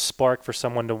spark for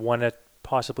someone to want to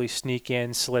possibly sneak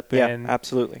in, slip in,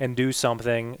 absolutely, and do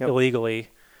something illegally.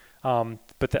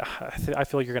 But I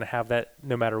feel like you're going to have that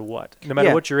no matter what. No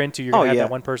matter what you're into, you're going to have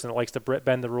that one person that likes to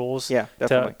bend the rules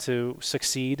to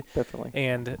succeed. Definitely.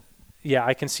 And, yeah,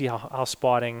 I can see how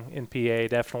spotting in PA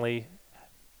definitely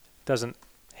doesn't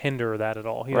hinder that at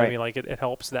all. You know what I mean? Like, it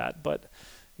helps that. But,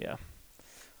 yeah.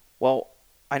 Well,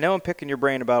 I know I'm picking your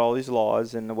brain about all these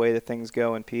laws and the way that things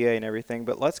go in PA and everything,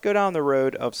 but let's go down the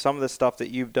road of some of the stuff that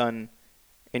you've done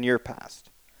in your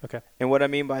past. Okay. And what I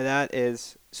mean by that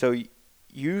is, so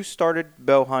you started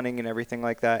bow hunting and everything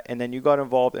like that, and then you got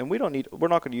involved, and we're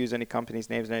not going to use any companies'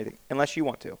 names and anything, unless you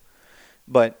want to.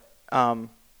 But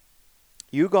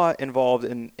you got involved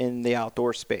in the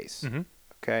outdoor space,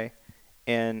 okay?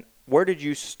 And where did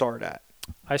you start at?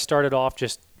 I started off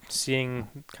just seeing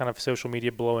kind of social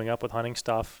media blowing up with hunting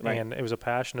stuff, and it was a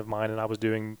passion of mine, and I was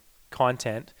doing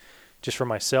content just for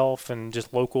myself and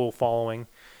just local following,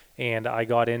 and I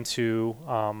got into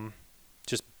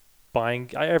just buying.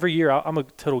 Every year, I'm a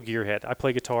total gearhead. I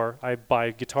play guitar. I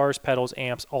buy guitars, pedals,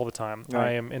 amps all the time.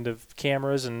 I am into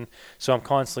cameras, and so I'm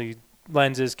constantly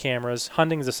lenses, cameras.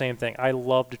 Hunting is the same thing. I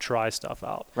love to try stuff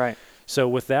out. Right. So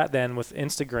with that, then with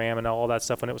Instagram and all that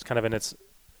stuff, when it was kind of in its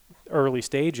early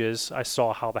stages, I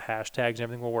saw how the hashtags and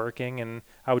everything were working, and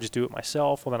I would just do it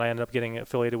myself. Well, then I ended up getting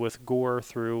affiliated with Gore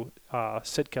through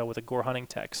Sitka with the Gore hunting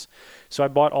techs. So I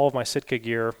bought all of my Sitka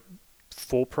gear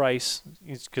full price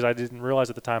because I didn't realize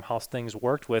at the time how things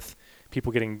worked with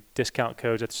people getting discount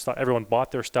codes. I just thought everyone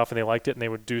bought their stuff and they liked it and they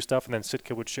would do stuff, and then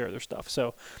Sitka would share their stuff.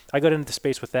 So I got into the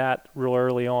space with that real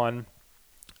early on,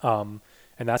 and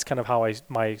that's kind of how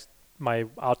my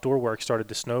outdoor work started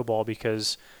to snowball,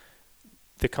 because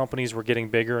the companies were getting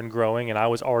bigger and growing, and I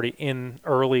was already in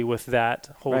early with that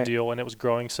whole deal, and it was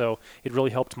growing. So it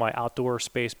really helped my outdoor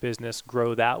space business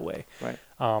grow that way.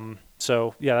 Right.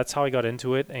 So yeah, that's how I got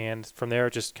into it. And from there,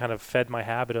 it just kind of fed my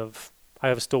habit of,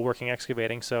 I was still working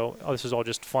excavating. So this is all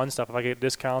just fun stuff. If I get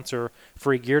discounts or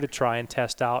free gear to try and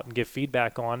test out and give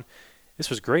feedback on, this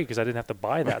was great because I didn't have to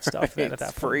buy that stuff then at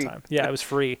that point in time. Yeah, it was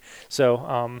free.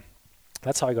 So,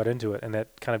 that's how I got into it. And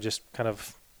that kind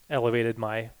of elevated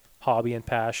my hobby and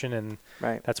passion, and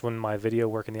Right. that's when my video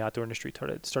work in the outdoor industry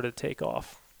started to take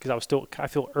off. Because I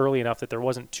feel early enough that there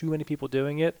wasn't too many people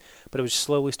doing it, but it was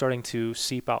slowly starting to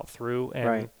seep out through, and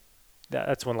Right.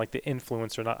 that's when like the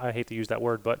influencer, I hate to use that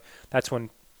word, but that's when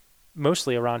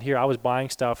mostly around here I was buying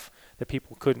stuff that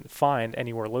people couldn't find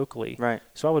anywhere locally. Right.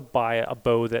 So I would buy a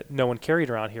bow that no one carried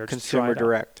around here. Just Consumer try it out.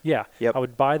 direct. Yeah. Yep. I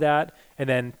would buy that, and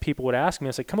then people would ask me,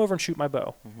 I say, come over and shoot my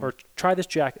bow, or try this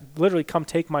jacket. Literally come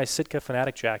take my Sitka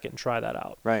Fanatic jacket and try that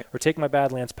out. Right. Or take my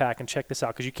Badlands pack and check this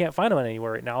out, because you can't find them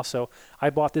anywhere right now. So I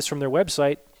bought this from their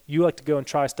website. You like to go and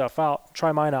try stuff out.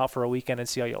 Try mine out for a weekend and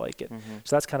see how you like it.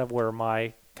 So that's kind of where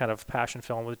my kind of passion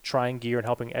fell in, with trying gear and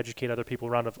helping educate other people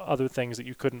around of other things that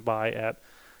you couldn't buy at,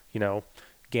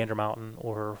 Gander Mountain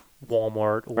or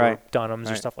Walmart or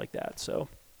Dunham's or stuff like that. So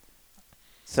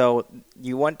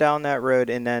you went down that road,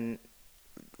 and then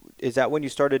is that when you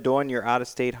started doing your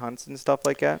out-of-state hunts and stuff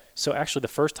like that? So actually the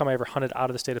first time I ever hunted out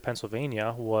of the state of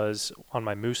Pennsylvania was on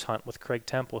my moose hunt with Craig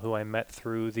Temple, who I met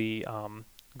through the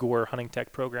Gore Hunting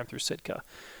Tech program through Sitka.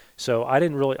 So I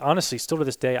didn't really, honestly, still to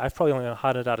this day, I've probably only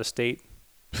hunted out of state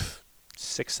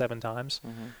 6-7 times.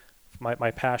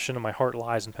 My passion and my heart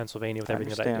lies in Pennsylvania with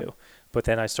everything that I do. But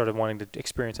then I started wanting to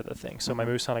experience other things. So my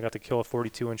moose hunt, I got to kill a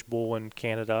 42-inch bull in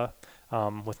Canada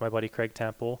with my buddy Craig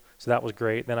Temple. So that was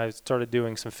great. Then I started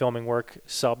doing some filming work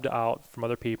subbed out from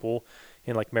other people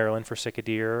in like Maryland for sick of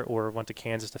deer, or went to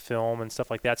Kansas to film and stuff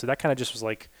like that. So that kind of just was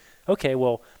like, okay,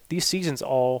 well, these seasons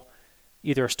all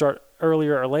either start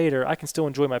earlier or later. I can still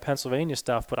enjoy my Pennsylvania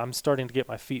stuff, but I'm starting to get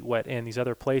my feet wet in these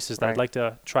other places that I'd like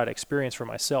to try to experience for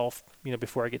myself,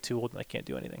 before I get too old and I can't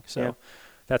do anything. So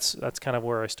that's kind of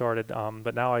where I started.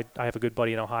 But now I have a good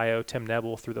buddy in Ohio, Tim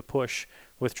Nebel, through the Push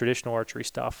with traditional archery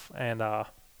stuff, and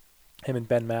him and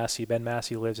Ben Massey. Ben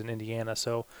Massey lives in Indiana,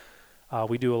 so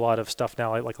we do a lot of stuff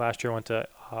now. Like last year I went to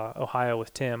Ohio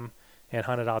with Tim and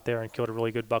hunted out there and killed a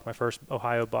really good buck, my first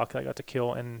Ohio buck that I got to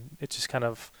kill, and it's just kind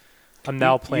of, I'm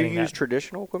now planning that. You use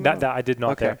traditional equipment? That I did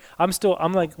not there.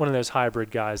 I'm like one of those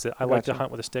hybrid guys that I like to hunt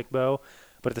with a stick bow,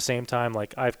 but at the same time,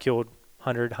 like I've killed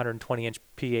 120-inch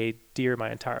PA deer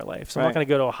my entire life. So I'm not going to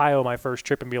go to Ohio my first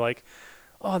trip and be like,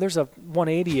 oh, there's a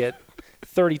 180 at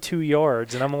 32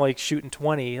 yards and I'm like shooting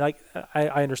 20. Like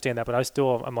I understand that, but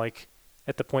I'm like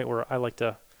at the point where I like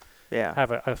to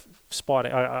have a spot,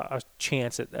 a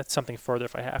chance at something further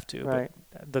if I have to. Right.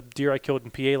 But the deer I killed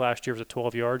in PA last year was at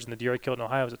 12 yards, and the deer I killed in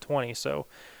Ohio was at 20. So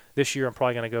this year I'm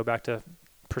probably going to go back to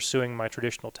pursuing my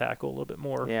traditional tackle a little bit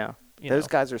more. Yeah. Those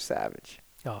guys are savage.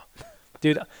 Oh,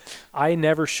 dude, I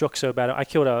never shook so bad. I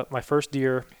killed my first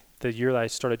deer the year that I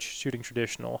started shooting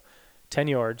traditional, 10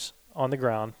 yards on the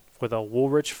ground with a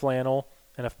Woolrich flannel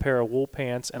and a pair of wool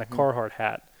pants and a Carhartt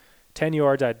hat. 10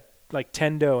 yards, I had like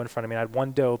 10 doe in front of me. I had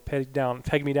one doe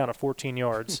peg me down at 14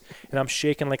 yards, and I'm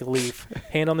shaking like a leaf,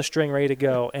 hand on the string, ready to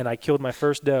go. And I killed my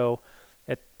first doe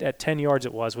at 10 yards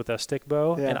it was with a stick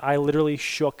bow, and I literally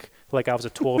shook like I was a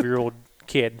 12-year-old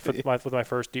kid with my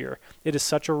first deer. It is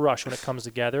such a rush when it comes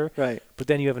together. Right. But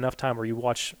then you have enough time where you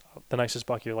watch the nicest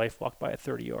buck of your life walk by at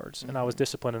 30 yards. And I was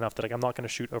disciplined enough that I'm not going to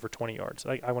shoot over 20 yards.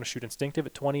 I want to shoot instinctive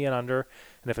at 20 and under.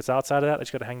 And if it's outside of that, I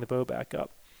just got to hang the bow back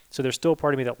up. So there's still a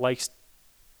part of me that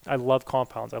I love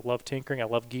compounds. I love tinkering. I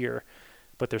love gear.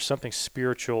 But there's something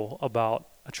spiritual about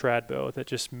a trad bow that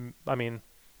just,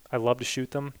 I love to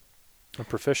shoot them. I'm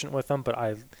proficient with them, but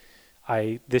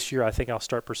this year I think I'll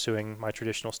start pursuing my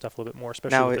traditional stuff a little bit more,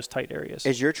 especially with those tight areas.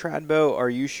 Is your trad bow, are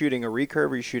you shooting a recurve or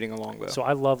are you shooting a longbow? So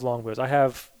I love longbows. I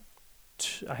have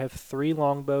 3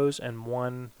 longbows and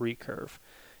 1 recurve,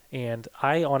 and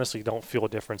I honestly don't feel a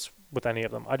difference with any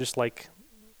of them. I just like,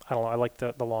 I like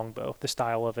the longbow, the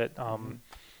style of it.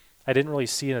 I didn't really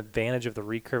see an advantage of the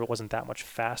recurve. It wasn't that much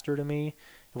faster to me.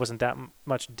 It wasn't that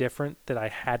much different that I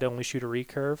had to only shoot a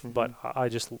recurve, but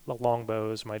the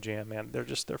longbow is my jam, man. They're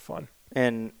fun.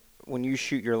 And when you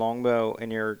shoot your longbow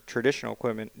and your traditional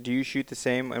equipment, do you shoot the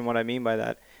same? And what I mean by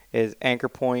that is anchor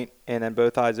point and then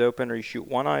both eyes open, or you shoot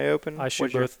one eye open? I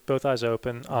shoot both eyes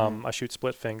open. I shoot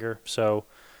split finger, so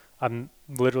I'm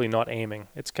literally not aiming.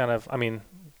 It's kind of,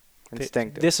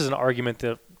 instinctive. This is an argument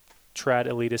that trad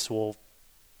elitists will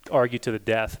argue to the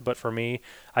death, but for me,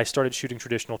 I started shooting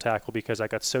traditional tackle because I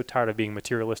got so tired of being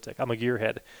materialistic. I'm a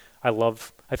gearhead. I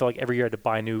felt like every year I had to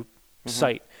buy a new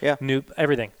sight, new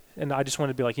everything. And I just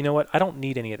wanted to be like, you know what? I don't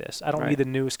need any of this. I don't need the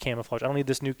newest camouflage. I don't need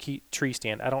this new tree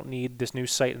stand. I don't need this new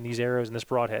sight and these arrows and this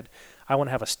broadhead. I want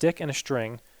to have a stick and a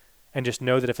string and just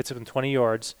know that if it's within 20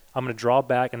 yards, I'm going to draw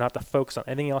back and not have to focus on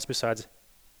anything else besides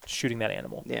shooting that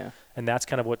animal. Yeah. And that's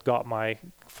kind of what got my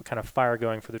kind of fire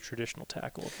going for the traditional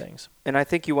tackle of things. And I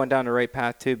think you went down the right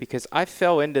path too, because I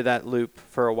fell into that loop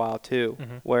for a while too,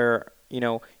 where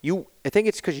I think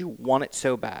it's because you want it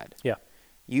so bad. Yeah.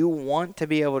 You want to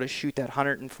be able to shoot that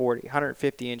 140,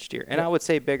 150-inch deer. And Yep. I would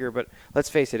say bigger, but let's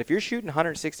face it, if you're shooting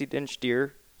 160-inch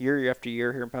deer year after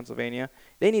year here in Pennsylvania,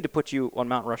 they need to put you on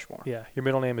Mount Rushmore. Yeah. Your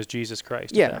middle name is Jesus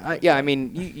Christ. Yeah, I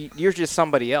mean, you're just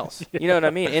somebody else. You know what I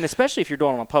mean? And especially if you're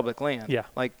doing it on public land. Yeah.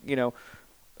 Like,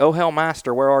 oh, hell,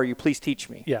 master, where are you? Please teach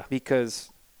me. Yeah. Because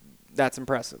that's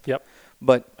impressive. Yep.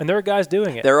 But And there are guys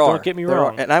doing it. there are. Don't get me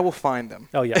wrong. And I will find them.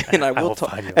 Oh, yeah. And I will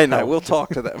find you. and I will talk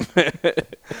to them.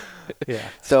 Yeah.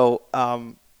 So,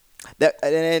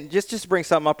 just to bring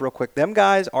something up real quick, them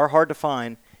guys are hard to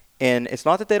find. And it's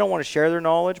not that they don't want to share their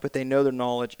knowledge, but they know their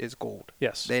knowledge is gold.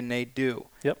 Yes. Then they do.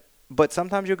 Yep. But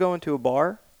sometimes you'll go into a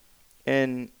bar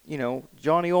and,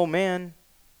 Johnny old man,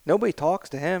 nobody talks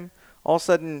to him. All of a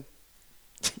sudden,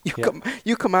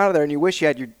 you come out of there and you wish you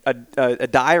had a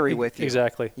diary with you.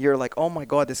 Exactly. You're like, oh, my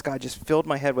God, this guy just filled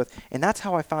my head with. And that's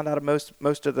how I found out of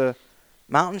most of the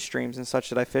mountain streams and such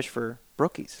that I fish for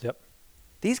brookies. Yep.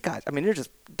 These guys, I mean, they're just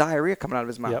diarrhea coming out of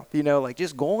his mouth. Yep. Like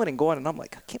just going and going. And I'm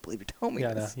like, I can't believe you told me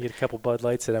Yeah, this. no. You get a couple Bud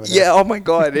Lights at him. Yeah, oh my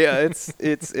God, yeah,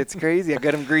 it's crazy. I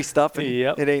got him greased up, and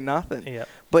it ain't nothing. Yep.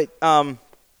 But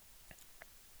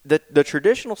the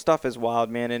traditional stuff is wild,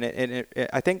 man, and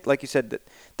I think, like you said,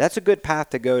 that's a good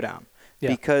path to go down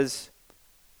because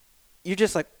you're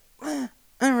just like, I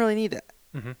don't really need that.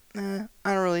 Mm-hmm.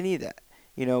 I don't really need that,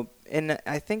 And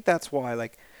I think that's why,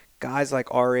 like, guys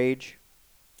like our age,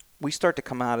 we start to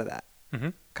come out of that. Mm-hmm.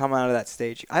 Come out of that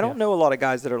stage. I don't know a lot of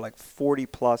guys that are like 40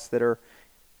 plus that are,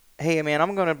 hey, man,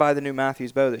 I'm going to buy the new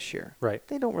Matthews bow this year. Right.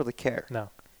 They don't really care.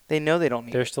 No. They know they don't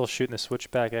need They're it. still shooting the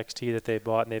Switchback XT that they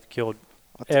bought and they've killed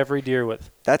every deer with.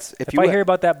 That's if I hear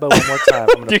about that bow one more time,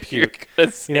 I'm going to puke.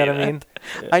 You know what I mean?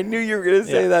 I knew you were going to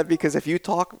say that because if you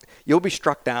talk, you'll be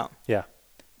struck down. Yeah.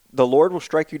 The Lord will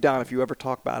strike you down if you ever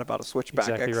talk bad about a Switchback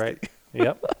exactly XT. Right.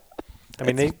 Yep.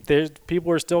 I mean, there's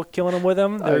people are still killing them with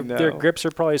them. Their grips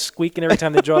are probably squeaking every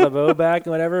time they draw the bow back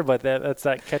and whatever. But that's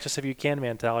that catch us if you can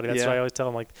mentality. That's why I always tell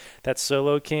them, like, that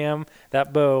solo cam,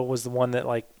 that bow was the one that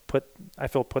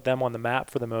put them on the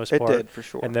map for the most part. It did, for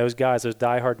sure. And those guys, those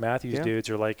diehard Matthews dudes,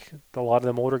 are like, a lot of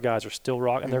them older guys are still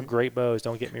rocking. Mm-hmm. They're great bows.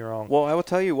 Don't get me wrong. Well, I will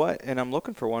tell you what, and I'm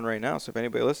looking for one right now. So if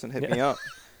anybody listening, hit me up.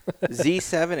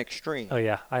 Z7 Extreme. Oh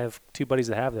yeah, I have two buddies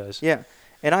that have those. Yeah.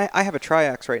 And I have a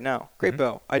Triax right now. Great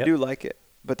bow. I do like it.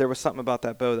 But there was something about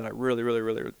that bow that I really, really,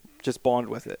 really just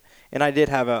bonded with it. And I did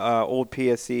have a old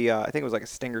PSE, I think it was like a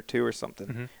Stinger 2 or something.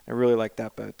 Mm-hmm. I really liked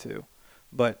that bow too.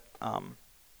 But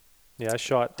I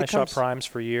shot primes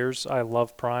for years. I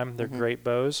love prime. They're great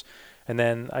bows. And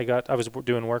then I was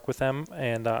doing work with them,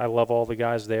 and I love all the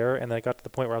guys there. And then I got to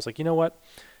the point where I was like, you know what?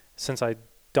 Since I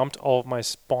dumped all of my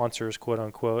sponsors, quote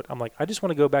unquote, I'm like, I just want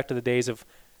to go back to the days of,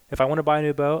 if I want to buy a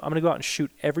new bow, I'm going to go out and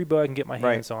shoot every bow I can get my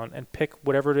hands on and pick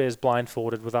whatever it is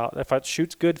blindfolded if it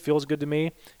shoots good, feels good to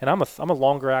me. And I'm a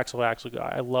longer axle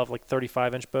guy. I love like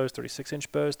 35-inch bows, 36-inch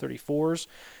bows, 34s.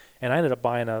 And I ended up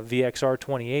buying a VXR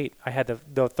 28. I had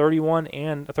the 31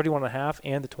 and a 31 and a half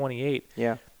and the 28.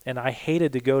 Yeah. And I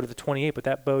hated to go to the 28, but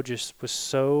that bow just was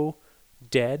so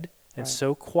dead and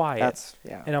so quiet.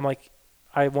 And I'm like,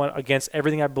 I went against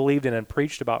everything I believed in and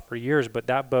preached about for years, but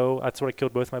that bow, that's what I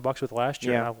killed both my bucks with last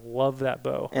year, and I love that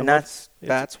bow. And that's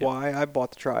why I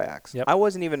bought the Triax. Yep. I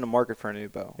wasn't even in the market for a new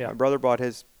bow. Yep. My brother bought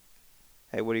his.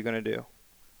 Hey, what are you going to do?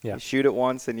 Yeah. You shoot it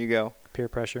once and you go. Peer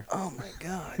pressure. Oh, my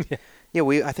God.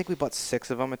 I think we bought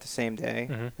 6 of them at the same day.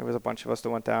 Mm-hmm. There was a bunch of us that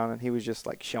went down, and he was just,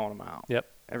 like, showing them out. Yep.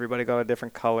 Everybody got a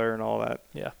different color and all that.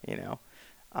 Yeah.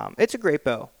 It's a great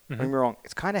bow. Don't get me wrong.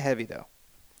 It's kind of heavy, though.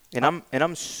 And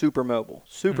I'm super mobile,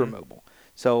 mobile.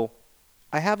 So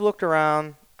I have looked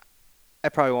around. I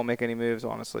probably won't make any moves,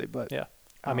 honestly. But yeah,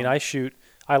 I mean,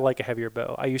 I like a heavier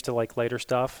bow. I used to like lighter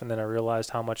stuff, and then I realized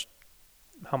how much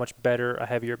better a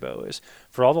heavier bow is.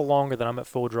 For all the longer that I'm at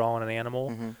full draw on an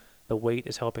animal, the weight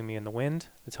is helping me in the wind.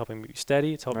 It's helping me be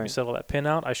steady. It's helping me settle that pin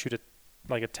out. I shoot a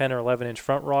 10 or 11-inch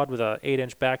front rod with a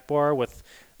 8-inch back bar with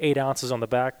 8 ounces on the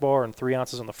back bar and 3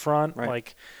 ounces on the front. Right.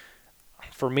 Like,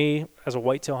 for me, as a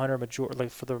whitetail hunter,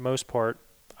 for the most part,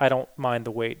 I don't mind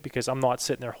the weight because I'm not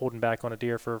sitting there holding back on a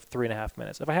deer for 3.5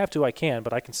 minutes. If I have to, I can,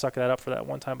 but I can suck that up for that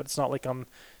one time. But it's not like I'm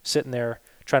sitting there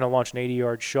trying to launch an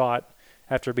 80-yard shot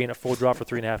after being at full draw for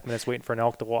 3.5 minutes waiting for an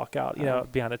elk to walk out,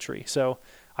 behind a tree. So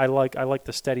I like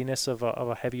the steadiness of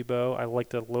a heavy bow. I like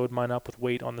to load mine up with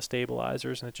weight on the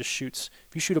stabilizers, and it just shoots.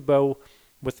 If you shoot a bow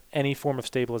with any form of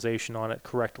stabilization on it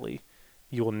correctly,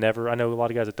 you will never. I know a lot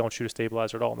of guys that don't shoot a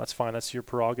stabilizer at all, and that's fine. That's your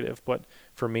prerogative. But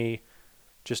for me,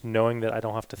 just knowing that I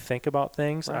don't have to think about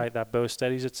things, that bow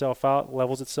steadies itself out,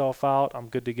 levels itself out. I'm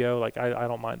good to go. Like I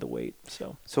don't mind the weight.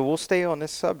 So we'll stay on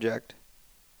this subject.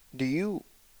 Do you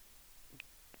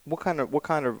What kind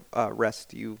of rest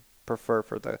do you prefer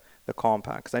for the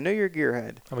compact? Because I know you're a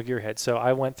gearhead. I'm a gearhead, so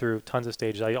I went through tons of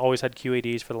stages. I always had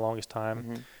QADs for the longest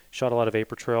time. Shot a lot of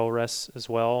vapor trail rests as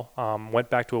well. Went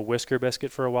back to a whisker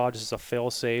biscuit for a while, just as a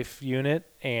fail-safe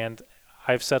unit, and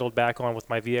I've settled back on with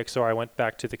my VXR. I went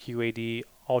back to the QAD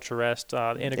Ultra Rest,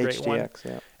 the Integrate HDX, one,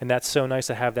 yeah. and that's so nice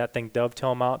to have that thing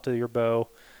dovetail mount to your bow.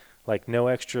 Like no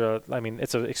extra. I mean,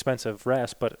 it's an expensive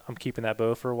rest, but I'm keeping that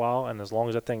bow for a while, and as long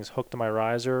as that thing's hooked to my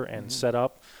riser and set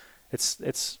up,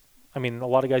 it's. I mean, a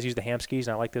lot of guys use the ham skis,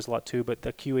 and I like this a lot too. But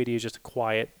the QAD is just a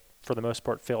quiet, for the most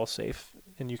part, fail safe,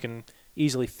 and you can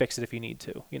easily fix it if you need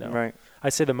to. You know, Right.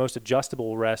 I'd say the most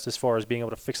adjustable rest, as far as being able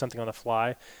to fix something on the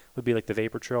fly, would be like the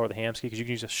vapor trail or the ham ski, because you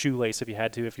can use a shoelace if you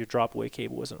had to, if your drop away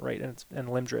cable wasn't right and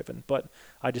limb driven. But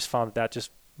I just found that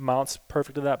just mounts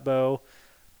perfect to that bow.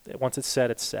 Once it's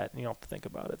set, it's set. You don't have to think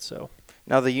about it. So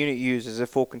Now the unit you use, is it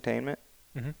full containment?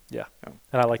 yeah, Oh,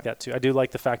 and I like that too. I do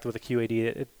like the fact that with a QAD,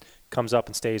 it comes up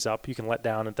and stays up. You can let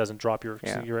down, and it doesn't drop your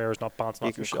arrow's not bouncing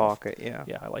You off your can shelf. caulk it, yeah.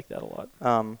 Yeah, I like that a lot.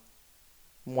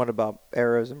 What about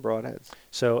arrows and broadheads?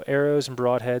 So arrows and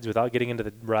broadheads, without getting into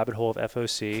the rabbit hole of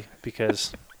FOC,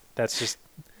 because that's just,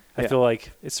 I feel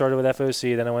like it started with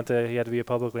FOC, then I went to, you had to be a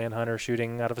public land hunter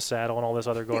shooting out of a saddle and all this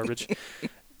other garbage.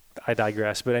 I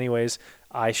digress. But anyways,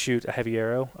 I shoot a heavy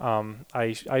arrow.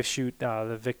 I shoot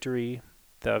the Victory,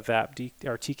 the VAP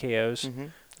or TKOs,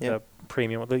 the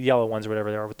premium, the yellow ones or whatever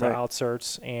they are with the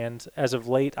outserts. And as of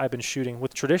late, I've been shooting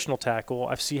with traditional tackle.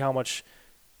 I see how much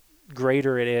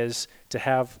greater it is to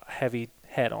have a heavy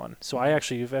head on. So I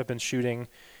actually have been shooting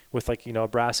with like, a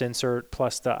brass insert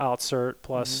plus the outsert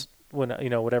plus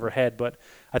whatever head. But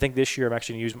I think this year I'm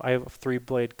actually going to use, I have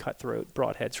 3-blade cutthroat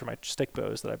broadheads for my stick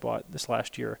bows that I bought this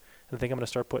last year. And I think I'm going to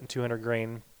start putting 200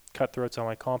 grain cutthroats on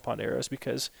my compound arrows,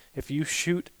 because if you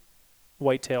shoot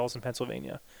whitetails in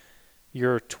Pennsylvania,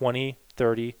 you're 20,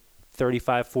 30,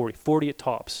 35, 40 at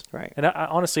tops. Right. And I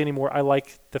honestly anymore, I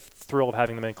like the thrill of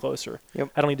having them in closer.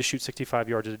 Yep. I don't need to shoot 65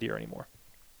 yards at a deer anymore.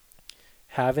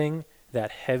 Having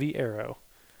that heavy arrow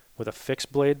with a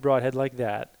fixed blade broadhead like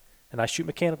that, and I shoot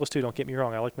mechanicals too, don't get me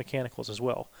wrong, I like mechanicals as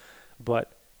well.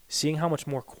 But seeing how much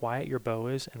more quiet your bow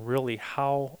is, and really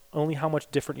how much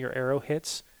different your arrow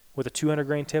hits with a 200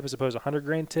 grain tip as opposed to a 100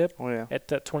 grain tip at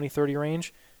that 20-30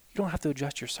 range, you don't have to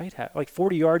adjust your sight hat. Like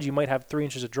 40 yards, you might have 3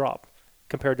 inches of drop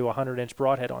compared to a 100-inch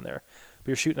broadhead on there. But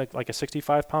you're shooting like a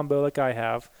 65-pound bow like I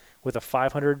have with a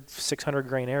 500, 600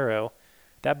 grain arrow.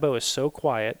 That bow is so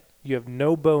quiet. You have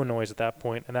no bow noise at that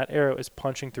point, and that arrow is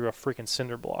punching through a freaking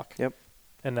cinder block. Yep.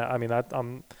 And I think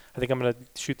I'm going to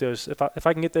shoot those. If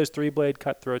I can get those 3-blade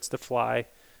cutthroats to fly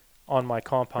on my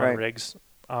compound rigs,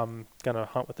 I'm going to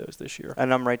hunt with those this year.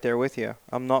 And I'm right there with you.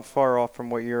 I'm not far off from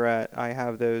where you're at. I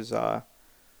have those, they're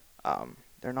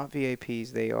not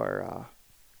VAPs. They are,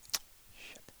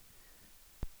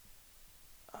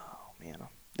 oh, man.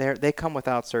 They come with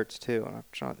outserts, too. And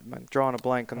I'm drawing a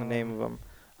blank on the name of them.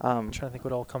 I'm trying to think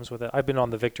what all comes with it. I've been on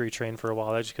the Victory train for a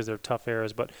while, just because they're tough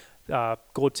arrows. But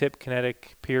gold tip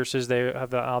kinetic pierces, they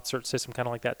have the outsert system kind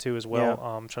of like that too as well. Yeah.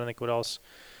 I'm trying to think what else.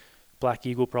 Black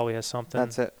Eagle probably has something.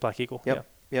 That's it. Black Eagle. Yep.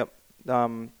 Yeah.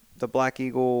 Yep. The Black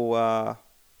Eagle, I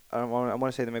want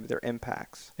to say that maybe they're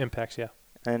impacts. Impacts, yeah.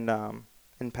 And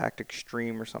Impact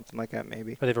Extreme or something like that,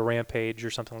 maybe. Or they have a Rampage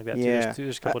or something like that Yeah. too.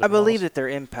 There's a couple I different believe models. that they're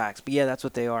impacts, but yeah, that's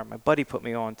what they are. My buddy put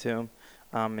me on to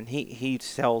them, and he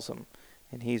sells them,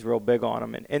 and he's real big on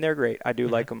them, and they're great. I do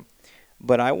like them.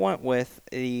 But I went with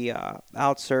the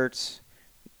outserts,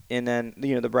 and then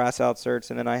the brass outserts,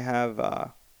 and then I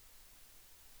have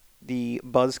the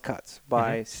buzz cuts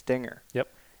by Stinger. Yep.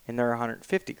 And they're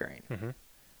 150 grain.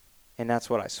 And that's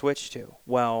what I switched to.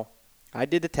 Well, I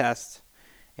did the test,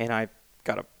 and I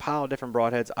got a pile of different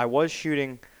broadheads. I was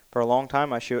shooting for a long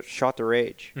time. I shot the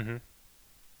Rage.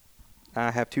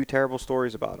 I have 2 terrible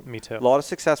stories about them. Me too. A lot of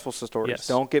successful stories. Yes.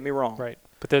 Don't get me wrong. Right.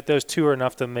 But those 2 are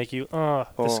enough to make you,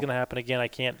 this is going to happen again. I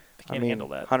can't handle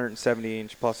that.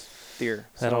 170-inch plus deer.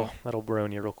 That'll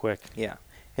burn you real quick. Yeah.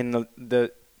 And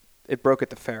it broke at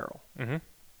the ferrule.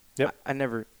 Yep.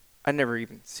 I never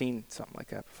even seen something like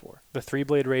that before. The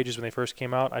 3-blade Rages, when they first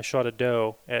came out, I shot a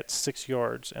doe at 6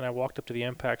 yards, and I walked up to the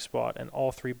impact spot, and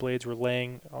all 3 blades were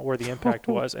laying where the impact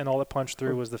was, and all that punched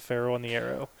through was the ferrule and the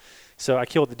arrow. So I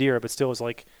killed the deer, but still, it was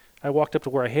like, I walked up to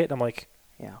where I hit, and I'm like,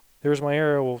 yeah, there's my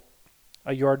arrow. Well,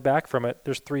 a yard back from it,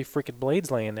 there's 3 freaking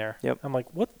blades laying there. Yep. I'm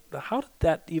like, what? How did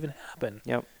that even happen?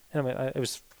 Yep. And it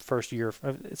was first year.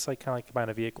 It's like kind of like buying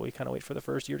a vehicle. You kind of wait for the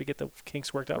first year to get the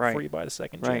kinks worked out before you buy the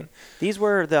second gen. These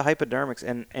were the hypodermics,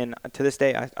 and to this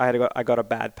day, I got a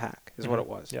bad pack, is what it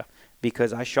was. Yeah.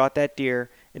 Because I shot that deer,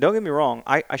 and don't get me wrong,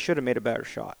 I should have made a better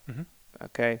shot.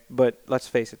 Okay, but let's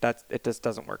face it, it just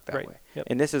doesn't work that Right. way. Yep.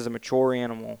 And this is a mature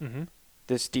animal. Mm-hmm.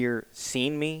 This deer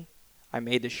seen me. I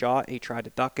made the shot. He tried to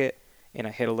duck it, and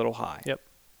I hit a little high. Yep.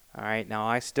 All right, now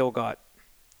I still got,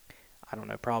 I don't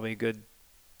know, probably a good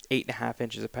 8.5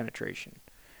 inches of penetration.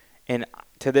 And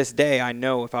to this day, I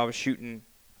know if I was shooting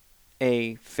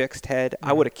a fixed head,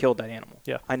 I would have killed that animal.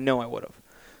 Yeah. I know I would have.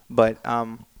 But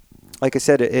like I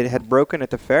said, it had broken at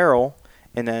the feral,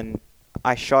 and then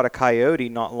I shot a coyote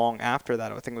not long after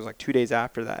that. I think it was like 2 days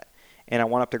after that. And I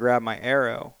went up to grab my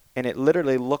arrow, and it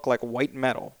literally looked like white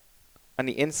metal on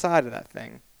the inside of that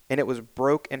thing. And it was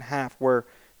broke in half where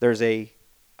there's a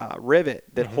rivet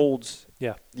that holds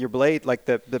your blade, like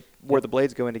the where the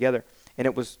blades go in together. And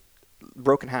it was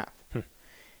broken in half.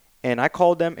 And I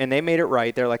called them, and they made it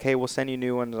right. They're like, hey, we'll send you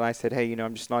new ones. And I said, hey,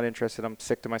 I'm just not interested. I'm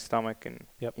sick to my stomach. And,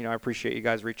 I appreciate you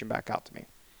guys reaching back out to me.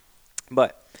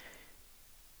 But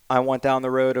I went down the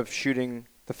road of shooting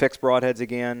the fixed broadheads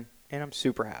again, and I'm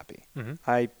super happy. Mm-hmm.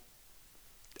 I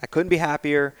couldn't be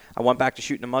happier. I went back to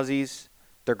shooting the muzzies.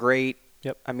 They're great.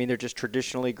 Yep. I mean, they're just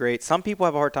traditionally great. Some people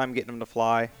have a hard time getting them to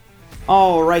fly.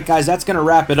 All right, guys, that's going to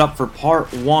wrap it up for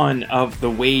part 1 of the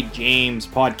Wade James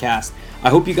podcast. I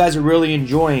hope you guys are really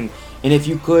enjoying. And if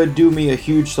you could do me a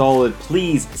huge solid,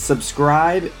 please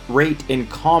subscribe, rate, and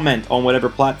comment on whatever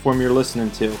platform you're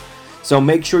listening to. So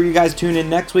make sure you guys tune in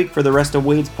next week for the rest of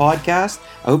Wade's podcast.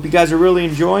 I hope you guys are really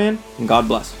enjoying, and God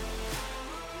bless.